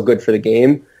because he's so good for the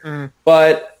game.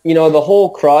 But, the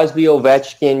whole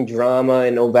Crosby-Ovechkin drama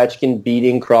and Ovechkin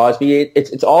beating Crosby,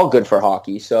 it's all good for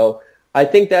hockey. So I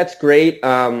think that's great.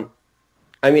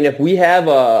 If we have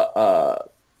a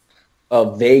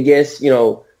Vegas,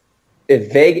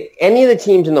 if any of the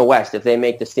teams in the West, if they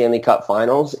make the Stanley Cup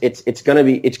Finals, it's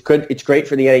great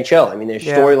for the NHL. I mean, there's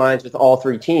storylines with all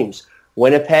three teams.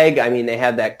 Winnipeg, they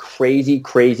have that crazy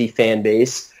fan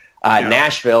base.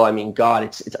 Nashville, God,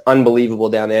 it's unbelievable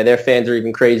down there. Their fans are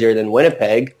even crazier than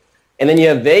Winnipeg. And then you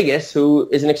have Vegas, who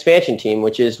is an expansion team,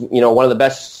 which is, one of the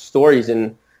best stories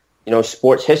in,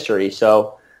 sports history.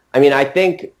 So, I mean, I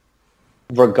think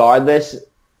regardless,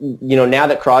 now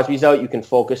that Crosby's out, you can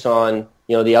focus on,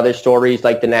 the other stories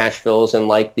like the Nashvilles and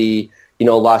like the,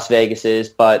 Las Vegases.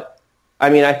 But, I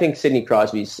mean, I think Sidney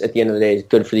Crosby's, at the end of the day, is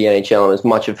good for the NHL, and as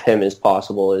much of him as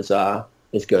possible is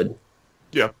good.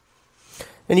 Yeah.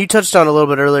 And you touched on a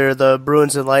little bit earlier the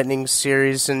Bruins and Lightning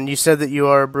series, and you said that you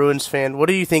are a Bruins fan. What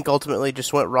do you think ultimately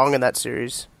just went wrong in that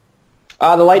series?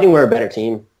 The Lightning were a better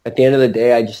team. At the end of the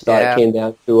day, I just thought it came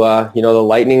down to, the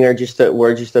Lightning were just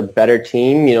a better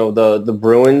team. The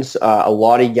Bruins, a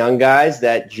lot of young guys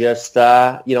that just,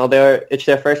 it's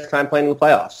their first time playing in the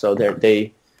playoffs, so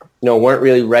they weren't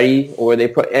really ready, or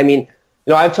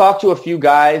I've talked to a few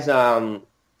guys,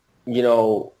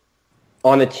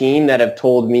 on the team that have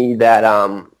told me that,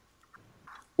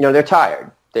 they're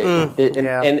tired.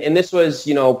 And this was,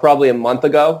 probably a month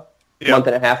ago, month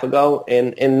and a half ago,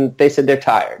 and they said they're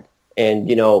tired.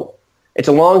 And, it's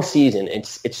a long season.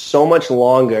 It's so much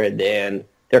longer than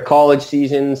their college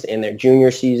seasons and their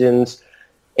junior seasons.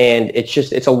 And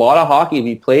it's a lot of hockey to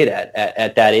be played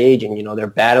at that age. And, they're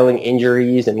battling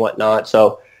injuries and whatnot.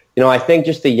 So, I think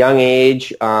just the young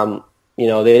age, they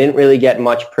didn't really get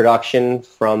much production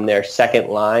from their second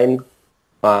line,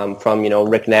 from,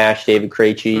 Rick Nash, David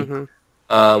Krejci.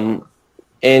 And,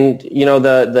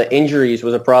 the injuries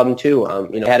was a problem too.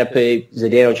 They had to play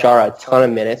Zdeno Chara a ton of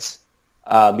minutes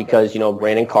because,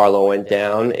 Brandon Carlo went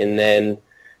down. And then,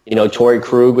 Torrey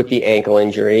Krug with the ankle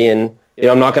injury. And,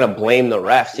 I'm not going to blame the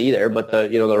refs either, but the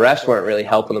refs weren't really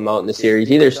helping them out in the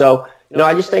series either. So,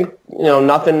 I just think,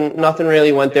 nothing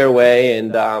really went their way.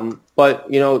 And, but,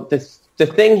 the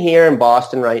thing here in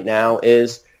Boston right now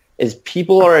is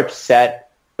people are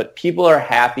upset, but people are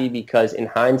happy because in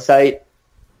hindsight,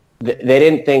 they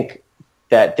didn't think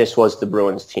that this was the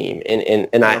Bruins team. And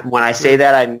when I say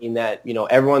that, I mean that,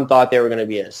 everyone thought they were going to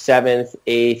be a 7th,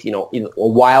 8th, a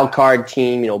wild card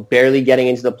team, barely getting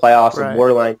into the playoffs, a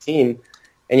borderline team.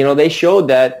 And, they showed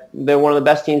that they're one of the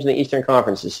best teams in the Eastern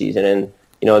Conference this season. And,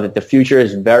 that the future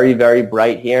is very, very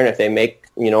bright here. And if they make,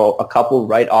 a couple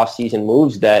right off-season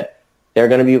moves, that they're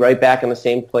going to be right back in the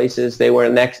same places they were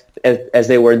as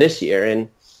they were this year. And,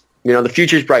 the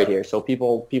future's bright here. So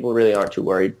people really aren't too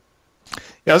worried.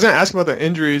 Yeah, I was going to ask about the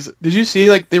injuries. Did you see,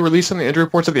 they released some of the injury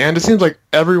reports at the end? It seems like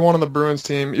every one on the Bruins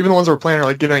team, even the ones that were playing,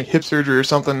 are, getting hip surgery or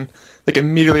something,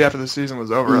 immediately after the season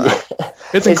was over. Yeah.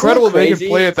 It's incredible that they can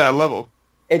play at that level.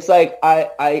 It's like,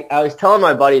 I was telling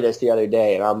my buddy this the other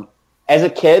day, and as a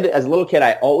little kid,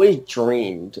 I always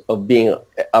dreamed of being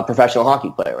a professional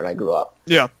hockey player when I grew up.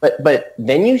 Yeah. But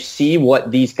then you see what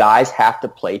these guys have to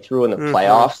play through in the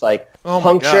playoffs,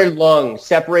 punctured lung,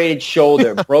 separated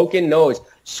shoulder, broken nose.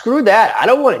 Screw that! I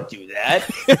don't want to do that.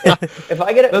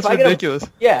 That's ridiculous.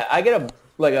 I get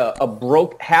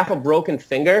half a broken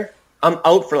finger, I'm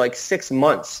out for 6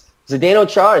 months. Zdeno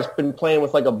Chara's been playing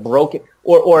with a broken,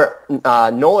 or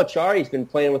Noah Chari's been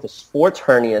playing with a sports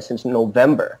hernia since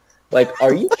November.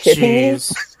 Are you kidding me?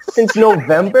 Since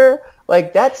November?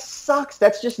 That sucks.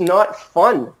 That's just not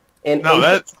fun.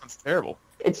 That sounds terrible.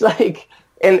 It's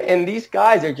and these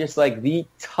guys are just the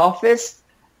toughest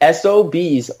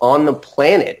SOBs on the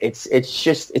planet.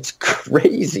 It's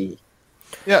crazy.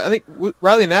 Yeah, I think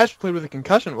Riley Nash played with a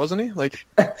concussion, wasn't he?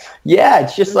 Yeah,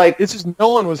 it's just it's just no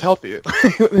one was healthy in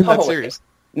that series.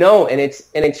 No, and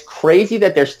it's crazy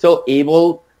that they're still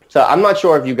able to. I'm not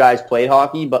sure if you guys played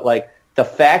hockey, but the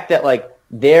fact that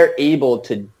they're able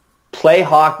to play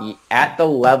hockey at the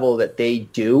level that they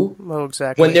do. Oh,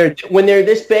 exactly. When they're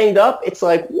this banged up, it's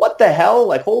what the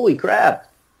hell? Holy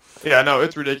crap. Yeah, no,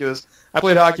 it's ridiculous. I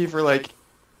played hockey for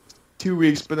 2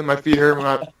 weeks, but then my feet hurt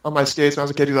on my skates when I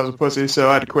was a kid because I was a pussy, so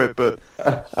I had to quit. But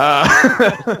it's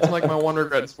my one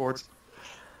regret in sports.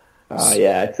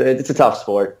 Yeah, it's a tough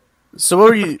sport. So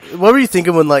what were you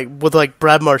thinking when with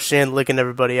Brad Marchand licking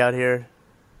everybody out here?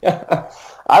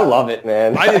 I love it,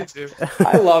 man. I did too.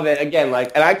 I love it. Again,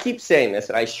 and I keep saying this,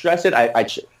 and I stress it.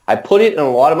 I put it in a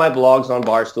lot of my blogs on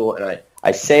Barstool, and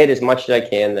I say it as much as I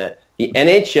can that the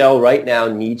NHL right now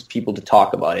needs people to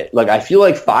talk about it. I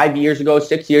feel 5 years ago,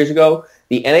 6 years ago,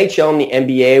 the NHL and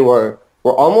the NBA were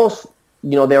almost,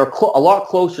 they were a lot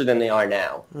closer than they are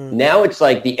now. Now it's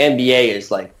the NBA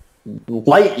is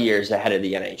light years ahead of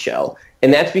the NHL.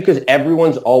 And that's because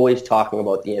everyone's always talking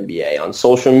about the NBA on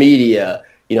social media,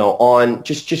 on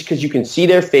just because you can see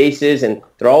their faces and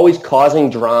they're always causing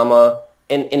drama.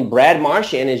 And Brad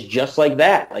Marchand is just like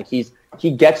that. He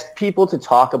gets people to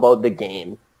talk about the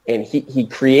game. And he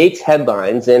creates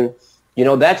headlines, and,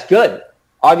 that's good.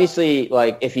 Obviously,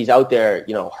 if he's out there,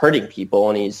 hurting people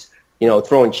and he's,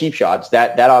 throwing cheap shots.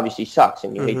 That obviously sucks,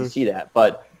 and you hate to see that.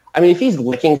 But I mean, if he's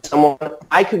licking someone,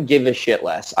 I could give a shit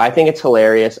less. I think it's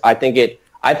hilarious. I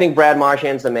think Brad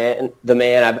Marchand's the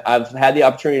man. I've had the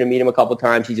opportunity to meet him a couple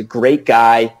times. He's a great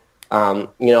guy.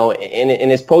 In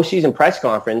his postseason press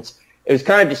conference, it was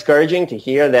kind of discouraging to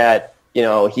hear that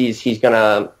he's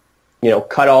gonna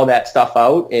cut all that stuff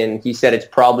out, and he said it's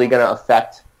probably gonna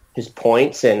affect his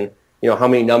points and how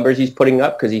many numbers he's putting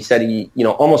up, because he said he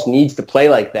almost needs to play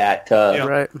like that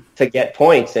to get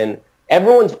points. And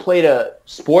everyone's played a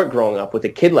sport growing up with a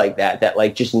kid like that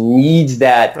like just needs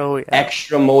that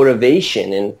extra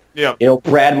motivation. And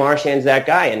Brad Marchand's that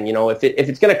guy. And if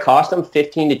it's going to cost him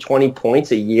 15 to 20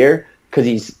 points a year because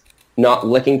he's not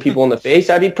licking people in the face,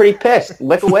 I'd be pretty pissed.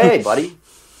 Lick away, buddy.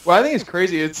 Well, I think it's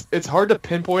crazy. It's hard to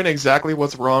pinpoint exactly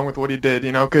what's wrong with what he did,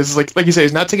 because like you say,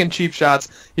 he's not taking cheap shots.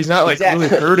 He's not really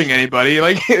hurting anybody.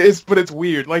 But it's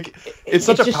weird. It's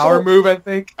such a power move. I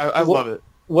think I love it.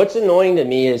 What's annoying to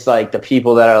me is the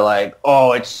people that are like,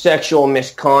 oh, it's sexual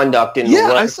misconduct in the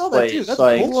workplace. I saw that too. That's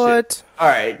bullshit. What? All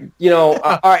right,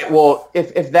 all right. Well,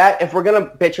 if we're gonna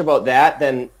bitch about that,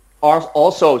 then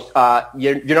also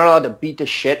you're not allowed to beat the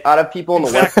shit out of people in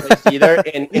the workplace either.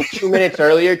 And 2 minutes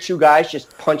earlier, two guys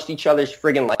just punched each other's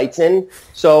friggin' lights in.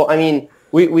 So I mean,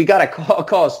 we gotta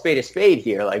call a spade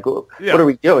here. What are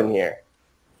we doing here?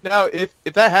 Now, if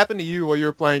that happened to you while you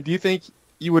were playing, do you think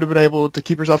you would have been able to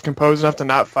keep yourself composed enough to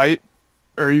not fight,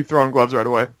 or are you throwing gloves right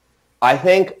away? I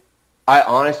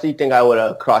honestly think I would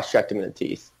have cross-checked him in the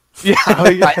teeth. Yeah.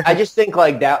 I just think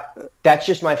that's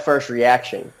just my first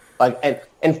reaction.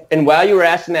 And while you were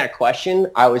asking that question,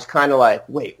 I was kind of like,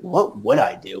 wait, what would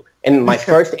I do? And my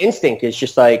first instinct is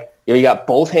just you got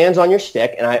both hands on your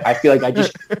stick, and I feel like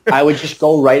I would just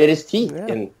go right at his teeth,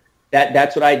 and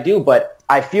that's what I do. But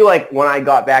I feel like when I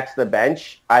got back to the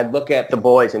bench, I'd look at the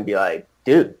boys and be like,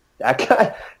 dude, that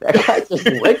guy just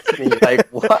licked me.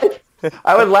 What?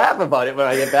 I would laugh about it when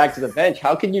I get back to the bench.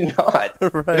 How can you not?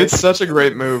 Right. It's such a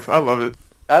great move. I love it.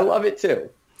 I love it too.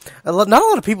 Not a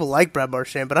lot of people like Brad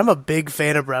Marchand, but I'm a big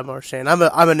fan of Brad Marchand. I'm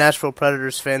a Nashville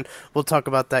Predators fan. We'll talk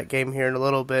about that game here in a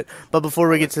little bit. But before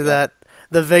we get to that,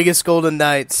 the Vegas Golden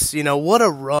Knights, what a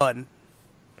run.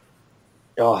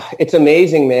 Oh, it's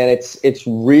amazing, man. It's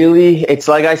really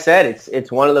like I said,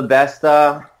 it's one of the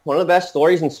best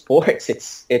stories in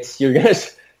sports. You're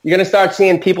gonna start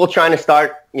seeing people trying to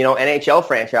start NHL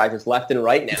franchises left and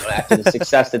right now after the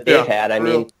success that they've had. I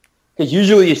mean, because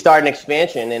usually you start an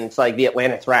expansion and it's like the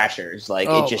Atlanta Thrashers,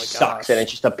 it just sucks and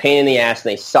it's just a pain in the ass,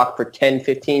 and they suck for 10,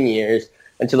 15 years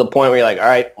until the point where you're like, all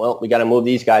right, well, we got to move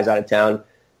these guys out of town.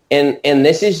 And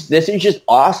this is just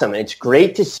awesome. And it's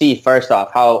great to see, first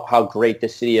off, how great the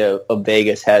city of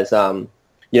Vegas has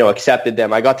accepted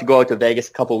them. I got to go out to Vegas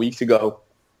a couple weeks ago,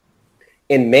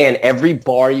 and man, every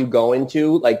bar you go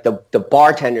into, the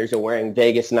bartenders are wearing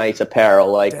Vegas Knights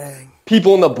apparel. Dang.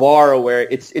 People in the bar are wearing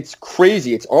it's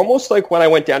crazy. It's almost like when I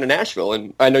went down to Nashville,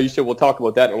 and I know you said we'll talk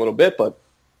about that in a little bit, but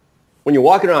when you're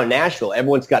walking around Nashville,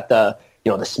 everyone's got the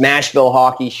the Smashville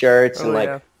hockey shirts,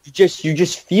 and you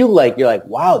just feel like you're like,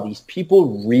 wow, these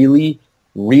people really,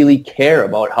 really care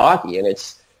about hockey, and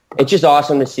it's just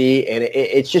awesome to see, and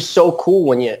it's just so cool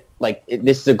when you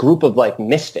this is a group of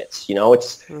misfits, they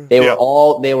weren't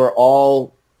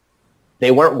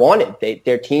wanted.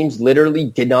 Their teams literally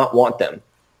did not want them,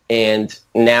 and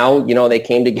now they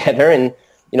came together, and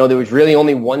there was really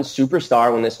only one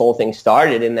superstar when this whole thing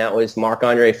started, and that was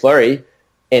Marc-Andre Fleury.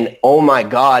 And oh my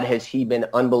God, has he been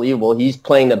unbelievable? He's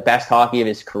playing the best hockey of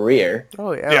his career.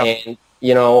 Oh yeah. And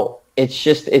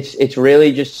it's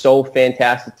really just so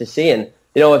fantastic to see. And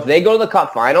if they go to the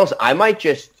Cup Finals, I might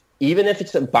just, even if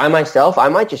it's by myself, I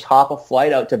might just hop a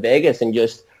flight out to Vegas and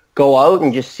just go out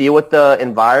and just see what the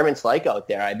environment's like out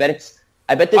there. I bet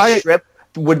the Strip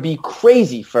would be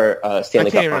crazy for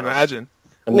Stanley Cup Finals. I can't even imagine.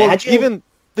 Well, even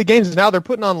the games now, they're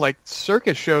putting on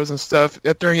circus shows and stuff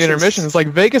during intermissions.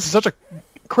 Vegas is such a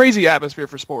crazy atmosphere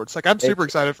for sports. I'm super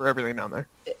excited for everything down there.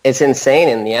 It's insane,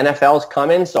 and the NFL's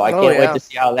coming, so I can't wait to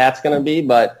see how that's going to be.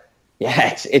 But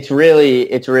yeah, it's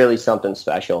really something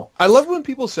special. I love when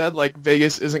people said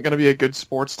Vegas isn't going to be a good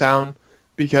sports town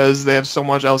because they have so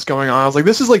much else going on. I was like,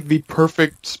 this is the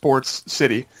perfect sports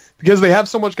city because they have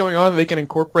so much going on. They can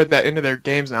incorporate that into their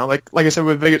games now. Like I said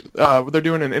with Vegas, what they're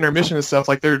doing in intermission and stuff.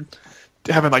 They're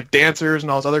having dancers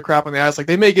and all this other crap on the ice.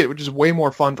 They make it just way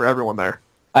more fun for everyone there.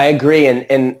 I agree,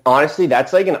 and honestly,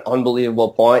 that's an unbelievable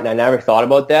point, and I never thought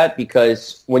about that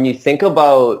because when you think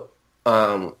about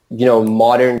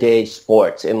modern day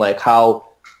sports and how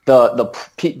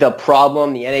the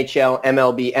problem the NHL,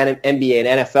 MLB, NBA,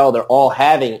 and NFL they're all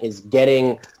having is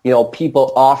getting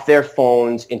people off their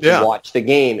phones and to watch the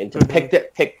game and to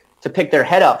pick to pick their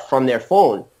head up from their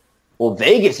phone. Well,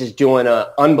 Vegas is doing an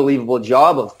unbelievable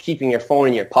job of keeping your phone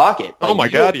in your pocket. Oh my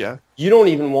God, yeah. You don't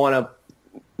even want to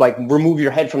like remove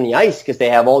your head from the ice because they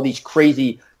have all these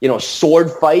crazy,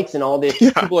 sword fights and all this. Yeah.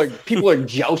 People are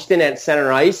jousting at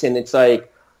center ice, and it's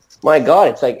like, my God,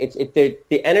 it's like it's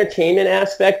the entertainment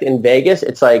aspect in Vegas.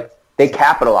 It's like they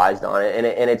capitalized on it,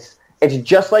 and it's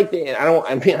just like I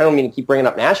don't mean to keep bringing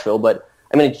up Nashville, but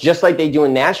I mean it's just like they do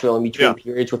in Nashville in between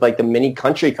periods with like the mini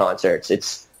country concerts.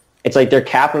 It's like they're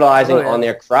capitalizing on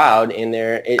their crowd, and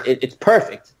it's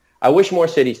perfect. I wish more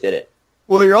cities did it.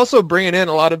 Well, you're also bringing in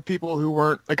a lot of people who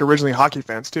weren't like originally hockey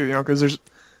fans too, because there's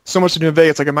so much to do in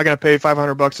Vegas. Like, am I going to pay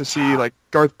 $500 to see like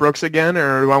Garth Brooks again,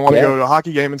 or do I want to go to a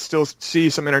hockey game and still see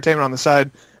some entertainment on the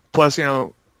side? Plus,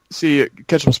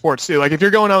 catch some sports too. Like if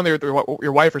you're going out there with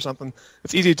your wife or something,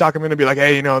 it's easy to talk them into be like,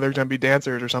 hey, there's going to be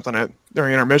dancers or something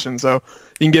during intermission, so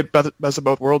you can get best of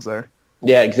both worlds there.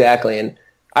 Yeah, exactly. And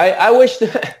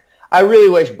I really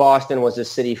wish Boston was a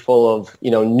city full of,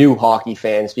 new hockey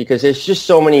fans, because there's just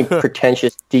so many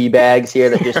pretentious D-bags here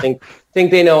that just think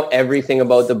they know everything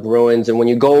about the Bruins. And when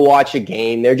you go watch a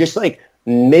game, they're just like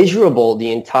miserable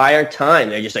the entire time.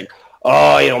 They're just like,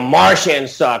 oh, Marchand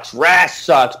sucks, Rash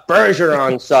sucks,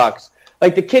 Bergeron sucks.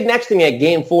 Like the kid next to me at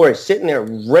Game 4 is sitting there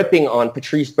ripping on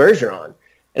Patrice Bergeron.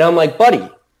 And I'm like, buddy,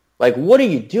 like, what are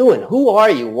you doing? Who are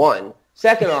you, one?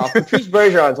 Second off, Patrice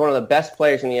Bergeron is one of the best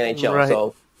players in the NHL, right.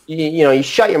 So you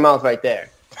shut your mouth right there.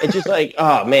 It's just like,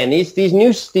 oh man, these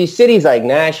cities like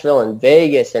Nashville and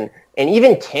Vegas and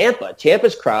even Tampa.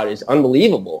 Tampa's crowd is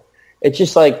unbelievable. It's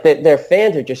just like their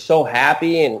fans are just so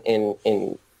happy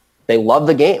and they love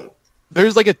the game.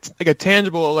 There's like a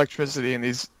tangible electricity in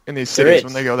these cities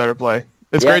when they go there to play.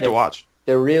 It's great to watch.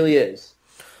 There really is.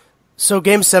 So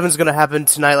Game 7 is going to happen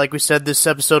tonight. Like we said, this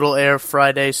episode will air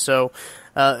Friday. So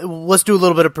let's do a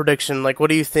little bit of prediction. Like, what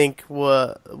do you think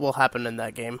will happen in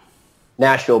that game?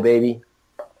 Nashville, baby.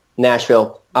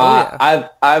 Nashville.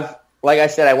 I've like I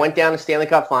said, I went down to Stanley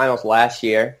Cup Finals last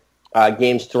year.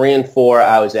 Games 3 and 4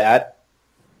 I was at.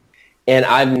 And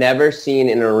I've never seen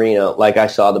an arena like I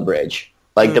saw the Bridge.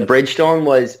 Like, the Bridgestone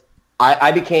was...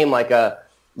 I became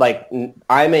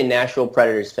I'm a Nashville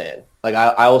Predators fan. Like,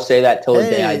 I will say that till the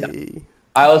day I die.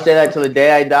 I will say that till the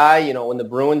day I die. When the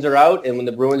Bruins are out and when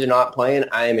the Bruins are not playing,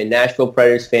 I am a Nashville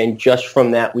Predators fan just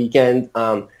from that weekend.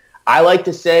 I like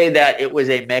to say that it was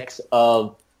a mix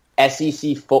of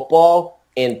SEC football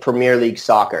and Premier League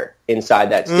soccer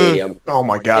inside that stadium. Oh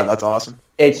my God, that's awesome.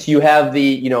 You have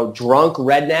the drunk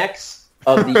rednecks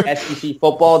of the SEC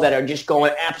football that are just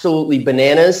going absolutely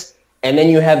bananas, and then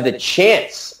you have the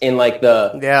chants and like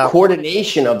the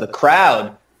coordination of the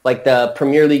crowd, like the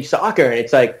Premier League soccer, and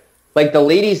it's like the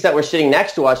ladies that were sitting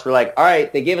next to us were like, all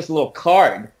right, they gave us a little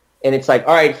card. And it's like,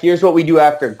 all right, here's what we do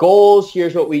after goals.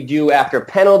 Here's what we do after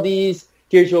penalties.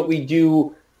 Here's what we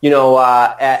do,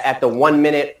 at the 1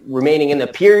 minute remaining in the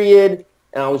period.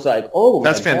 And I was like, oh,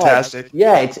 that's fantastic.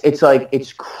 Yeah,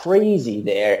 it's crazy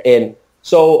there. And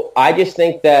so I just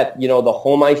think that, the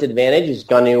home ice advantage is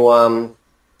going to,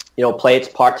 play its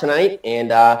part tonight.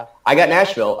 And I got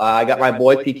Nashville. I got my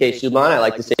boy PK Subban. I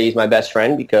like to say he's my best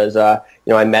friend because, I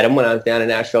met him when I was down in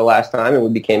Nashville last time and we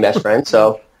became best friends.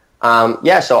 So,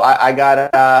 so I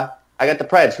got the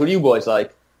Preds. Who do you boys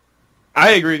like?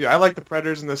 I agree with you. I like the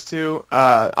Predators in this too.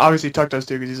 Obviously Tuck does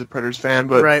too because he's a Predators fan,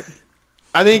 but right.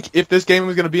 I think if this game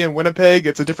was going to be in Winnipeg,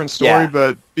 it's a different story,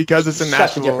 but because it's in Nashville...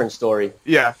 Such a different story.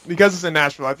 Yeah, because it's in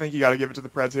Nashville, I think you got to give it to the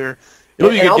Preds here.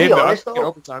 It'll be a good game, though, in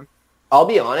overtime. I'll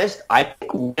be honest, I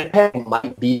think Winnipeg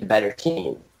might be the better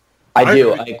team. I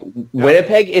do. Agree.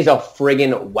 Winnipeg is a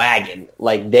friggin' wagon.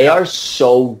 Like, they are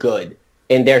so good.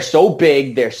 And they're so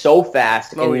big, they're so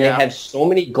fast, and they have so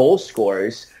many goal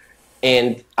scorers.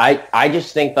 And I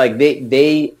just think,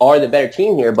 they are the better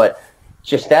team here, but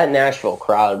just that Nashville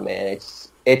crowd, man,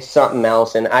 it's something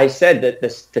else. And I said that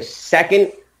the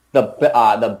second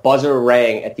the buzzer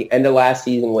rang at the end of last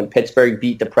season when Pittsburgh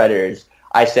beat the Predators,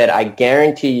 I said, I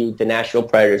guarantee you the Nashville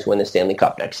Predators win the Stanley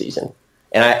Cup next season.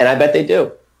 And I bet they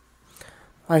do.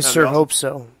 I sure hope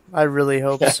so. I really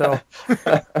hope so.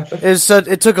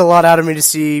 It took a lot out of me to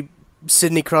see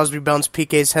Sidney Crosby bounce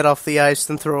PK's head off the ice,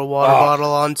 then throw a water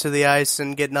bottle onto the ice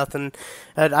and get nothing.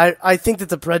 I think that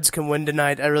the Preds can win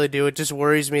tonight. I really do. It just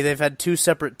worries me. They've had two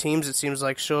separate teams, it seems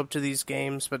like, show up to these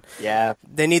games. But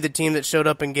they need the team that showed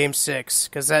up in Game 6,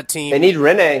 because that team... They need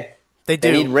Rene. They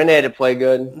do. They need Rene to play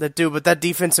good. They do, but that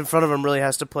defense in front of them really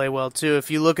has to play well, too.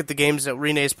 If you look at the games that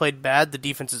Rene's played bad, the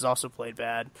defense has also played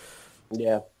bad.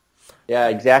 Yeah. Yeah,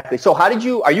 exactly. So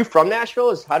are you from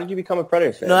Nashville? How did you become a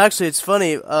Predators fan? No, actually, it's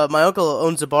funny. My uncle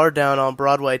owns a bar down on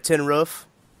Broadway, Tin Roof.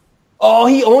 Oh,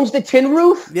 he owns the Tin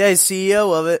Roof? Yeah, he's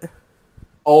CEO of it.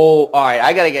 Oh, all right.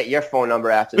 I got to get your phone number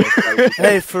after this.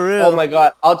 Hey, for real. Oh, my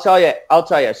God. I'll tell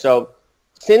you. So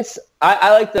since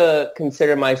I like to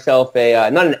consider myself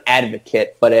not an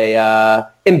advocate, but a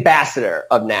ambassador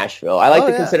of Nashville. I like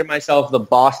to consider myself the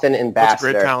Boston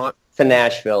ambassador to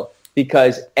Nashville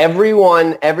because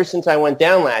everyone, ever since I went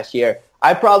down last year,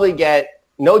 I probably get,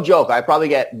 no joke, I probably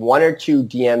get 1 or 2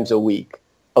 DMs a week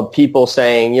of people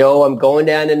saying, yo, I'm going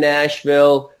down to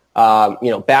Nashville,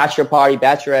 bachelor party,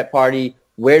 bachelorette party.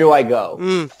 Where do I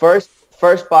go?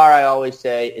 First bar I always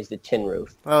say is the Tin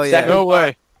Roof. Oh, yeah. No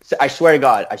way. I swear to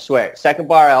God, I swear. Second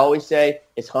bar I always say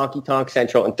is Honky Tonk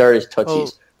Central, and third is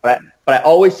Tootsie's. Oh. But I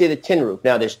always say the Tin Roof.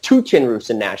 Now, there's 2 Tin Roofs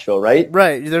in Nashville, right?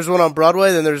 Right. There's one on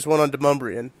Broadway, then there's one on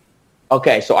Demumbrian.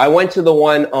 Okay, so I went to the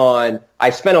one I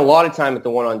spent a lot of time at the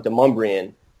one on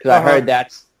Demumbrian because I heard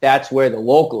that's where the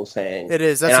locals hang. It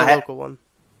is. That's a local one.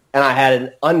 And I had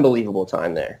an unbelievable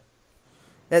time there.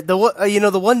 The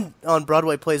one on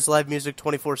Broadway plays live music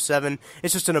 24/7.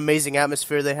 It's just an amazing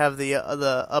atmosphere. They have the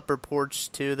upper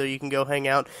porch too, that you can go hang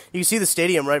out. You can see the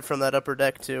stadium right from that upper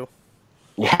deck too.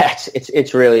 Yeah,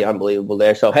 it's really unbelievable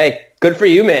there. So hey, good for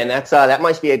you, man. That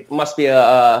must be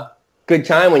a good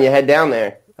time when you head down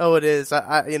there. Oh, it is.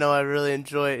 I really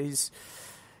enjoy it. He's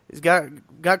got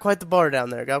quite the bar down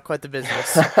there. Got quite the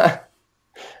business.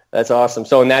 That's awesome.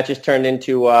 So, and that just turned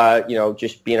into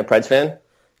just being a Preds fan.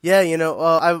 Yeah,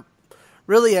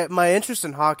 my interest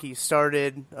in hockey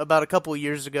started about a couple of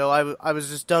years ago. I was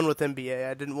just done with NBA.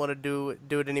 I didn't want to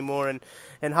do it anymore,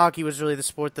 and hockey was really the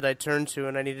sport that I turned to,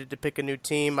 and I needed to pick a new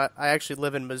team. I actually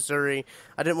live in Missouri.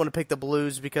 I didn't want to pick the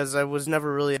Blues because I was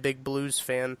never really a big Blues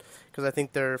fan because I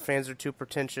think their fans are too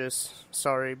pretentious.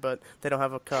 Sorry, but they don't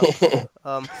have a cup.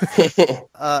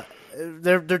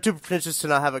 They're too pretentious to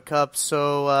not have a cup,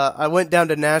 so I went down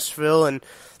to Nashville and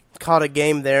caught a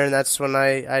game there, and that's when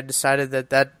I decided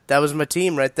that was my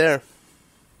team right there.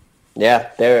 Yeah,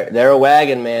 they're a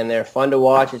wagon, man. They're fun to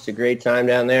watch. It's a great time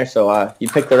down there. So you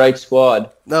picked the right squad.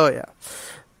 Oh yeah.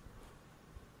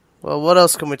 Well, what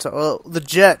else can we talk? Well, the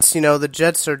Jets. The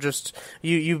Jets are just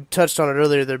you touched on it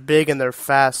earlier. They're big and they're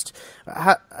fast.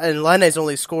 And Laine's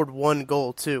only scored 1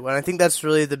 goal too, and I think that's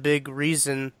really the big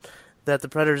reason that the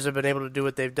Predators have been able to do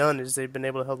what they've done is they've been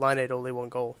able to hold Laine to only 1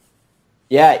 goal.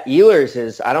 Yeah,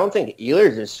 I don't think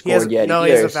Ehlers has scored yet. No,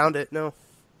 he hasn't found it, no.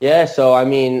 Yeah, so,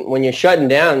 when you're shutting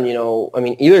down,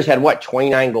 Ehlers had,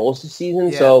 29 goals this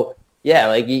season? Yeah. So,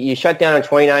 yeah, you shut down a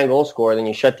 29-goal scorer, then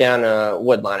you shut down,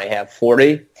 Laine have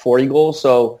 40 goals?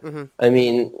 So,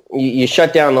 you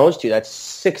shut down those two. That's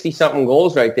 60-something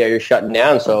goals right there you're shutting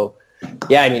down. So,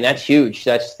 yeah, that's huge.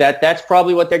 That's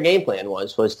probably what their game plan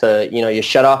was to, you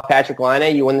shut off Patrick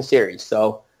Laine, you win the series.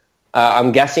 So,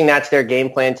 I'm guessing that's their game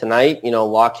plan tonight.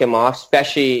 Lock him off.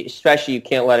 Especially you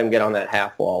can't let him get on that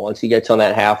half wall. Once he gets on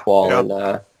that half wall,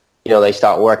 and they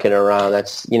start working around.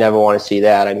 You never want to see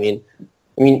that.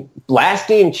 Last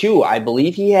game too. I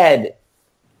believe it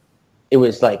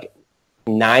was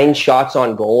 9 shots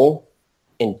on goal,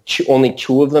 and only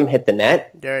 2 of them hit the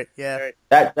net. Right. Yeah.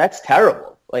 That's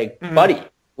terrible. Buddy,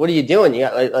 what are you doing? You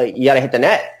got to hit the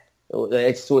net.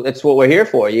 That's what we're here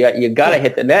for. You got to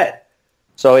hit the net.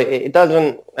 So it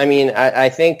doesn't. I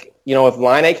think if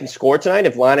Laine can score tonight,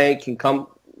 if Laine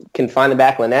can find the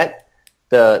back of the net,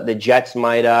 the Jets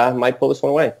might pull this one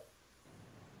away.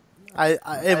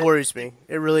 It worries me.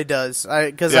 It really does.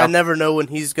 Because I never know when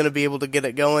he's going to be able to get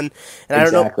it going, and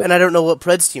I don't know what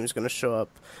Preds team is going to show up.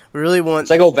 We really want. It's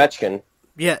like Ovechkin.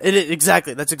 Yeah,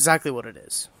 exactly. That's exactly what it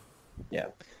is. Yeah,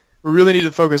 we really need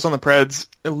to focus on the Preds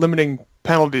limiting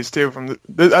penalties too.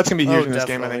 That's going to be huge in this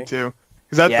game, I think, too.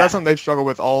 Because that's something they've struggled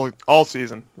with all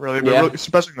season, really, but really,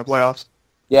 especially in the playoffs.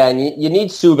 Yeah, and you need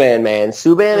Subban, man.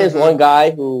 Subban is one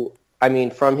guy who,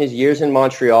 from his years in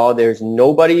Montreal, there's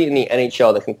nobody in the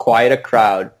NHL that can quiet a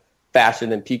crowd faster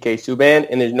than PK Subban,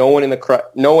 and there's no one in the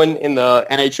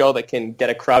NHL that can get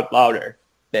a crowd louder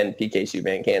than PK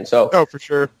Subban can. So, for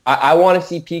sure, I want to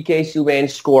see PK Subban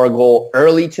score a goal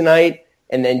early tonight.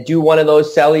 And then do one of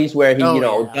those sellies where he,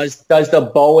 does the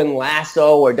bow and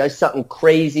lasso or does something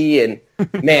crazy. And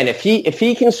man, if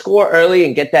he can score early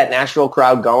and get that Nashville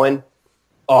crowd going,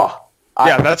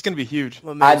 that's gonna be huge.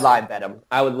 I'd live bet him.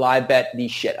 I would live bet the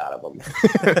shit out of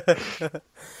him.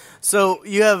 So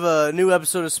you have a new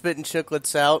episode of Spit and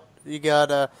Chicklets out. You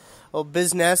got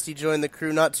Biz Nasty joined the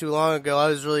crew not too long ago. I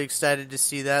was really excited to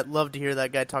see that. Love to hear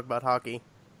that guy talk about hockey.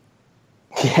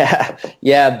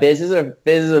 Yeah. Biz is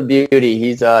a beauty.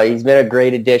 He's been a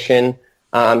great addition.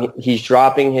 He's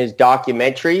dropping his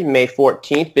documentary May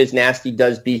 14th. Biz Nasty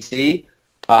Does BC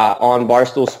on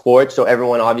Barstool Sports. So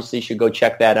everyone obviously should go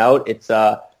check that out. It's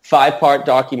 5-part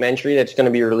documentary that's going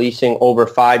to be releasing over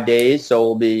 5 days. So it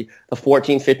will be the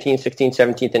 14th, 15th, 16th,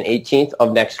 17th, and 18th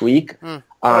of next week.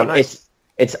 Nice.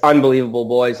 It's unbelievable,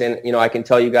 boys. And, I can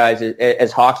tell you guys,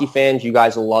 as hockey fans, you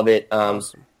guys will love it.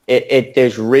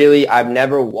 There's really, I've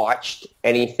never watched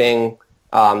anything.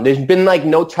 There's been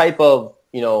no type of,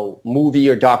 movie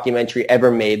or documentary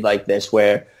ever made like this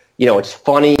where, it's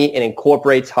funny, it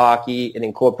incorporates hockey, it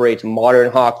incorporates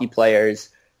modern hockey players.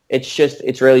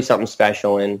 It's really something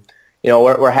special. And,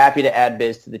 we're happy to add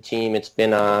Biz to the team. It's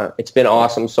been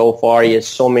awesome so far. He has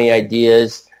so many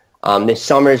ideas. This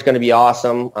summer is going to be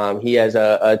awesome. He has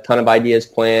a ton of ideas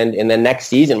planned. And then next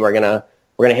season, we're going to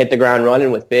hit the ground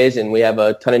running with Biz, and we have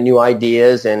a ton of new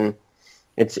ideas, and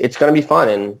it's going to be fun.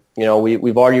 And,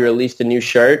 we've already released a new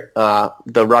shirt,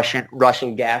 the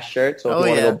Russian gas shirt. So if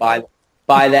you want to go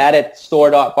buy that at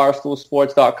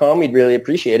store.barstoolsports.com, we'd really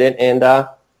appreciate it. And,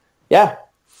 yeah.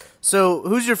 So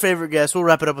who's your favorite guest? We'll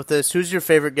wrap it up with this. Who's your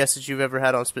favorite guest that you've ever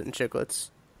had on Spittin' Chicklets?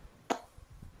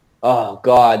 Oh,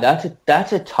 God,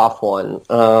 that's a tough one.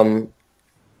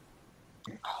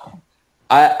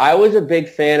 I was a big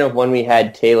fan of when we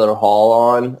had Taylor Hall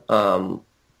on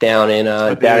down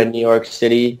in New York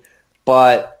City.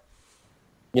 But,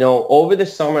 over the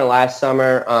summer, last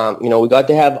summer, we got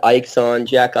to have Ikes on,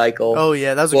 Jack Eichel. Oh,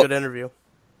 yeah, that was a good interview.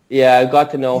 Yeah, I got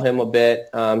to know him a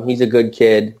bit. He's a good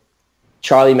kid.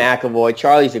 Charlie McAvoy.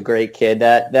 Charlie's a great kid.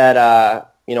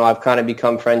 I've kind of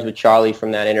become friends with Charlie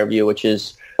from that interview, which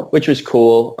was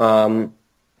cool. Who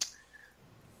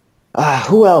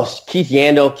else? Keith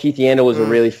Yandel. Keith Yandel was a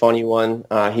really funny one.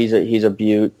 He's a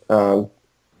beaut. Matt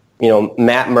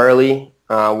Murley,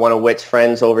 one of Witt's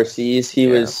friends overseas. He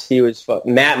was fun.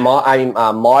 Mike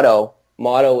Motto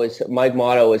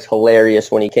was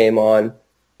hilarious when he came on.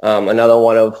 Another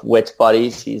one of Witt's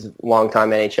buddies. He's a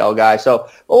longtime NHL guy. So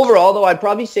overall, though, I'd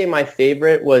probably say my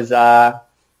favorite was probably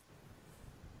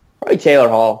Taylor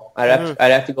Hall. I'd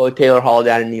have to go with Taylor Hall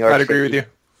down in New York. I'd agree with you.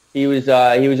 He was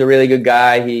a really good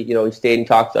guy. He stayed and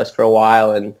talked to us for a while,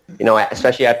 and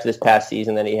especially after this past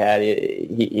season that he had,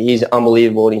 he's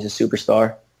unbelievable and he's a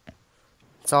superstar.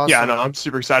 It's awesome. Yeah, no, I'm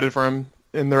super excited for him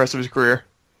in the rest of his career.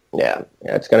 Yeah,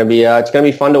 it's gonna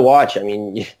be fun to watch. I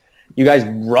mean, you guys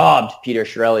robbed Peter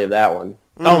Chiarelli of that one.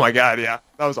 Oh my God, yeah,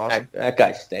 that was awesome. That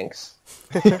guy stinks.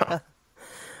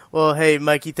 Well, hey,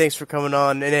 Mikey, thanks for coming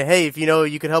on. And hey, if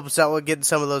you could help us out with getting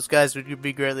some of those guys, it would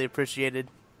be greatly appreciated.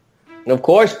 Of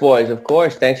course, boys. Of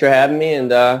course. Thanks for having me,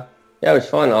 and it was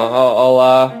fun. I'll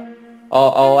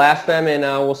ask them, and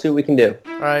we'll see what we can do.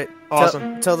 All right.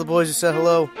 Awesome. Tell the boys you said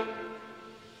hello.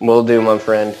 Will do, my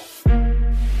friend.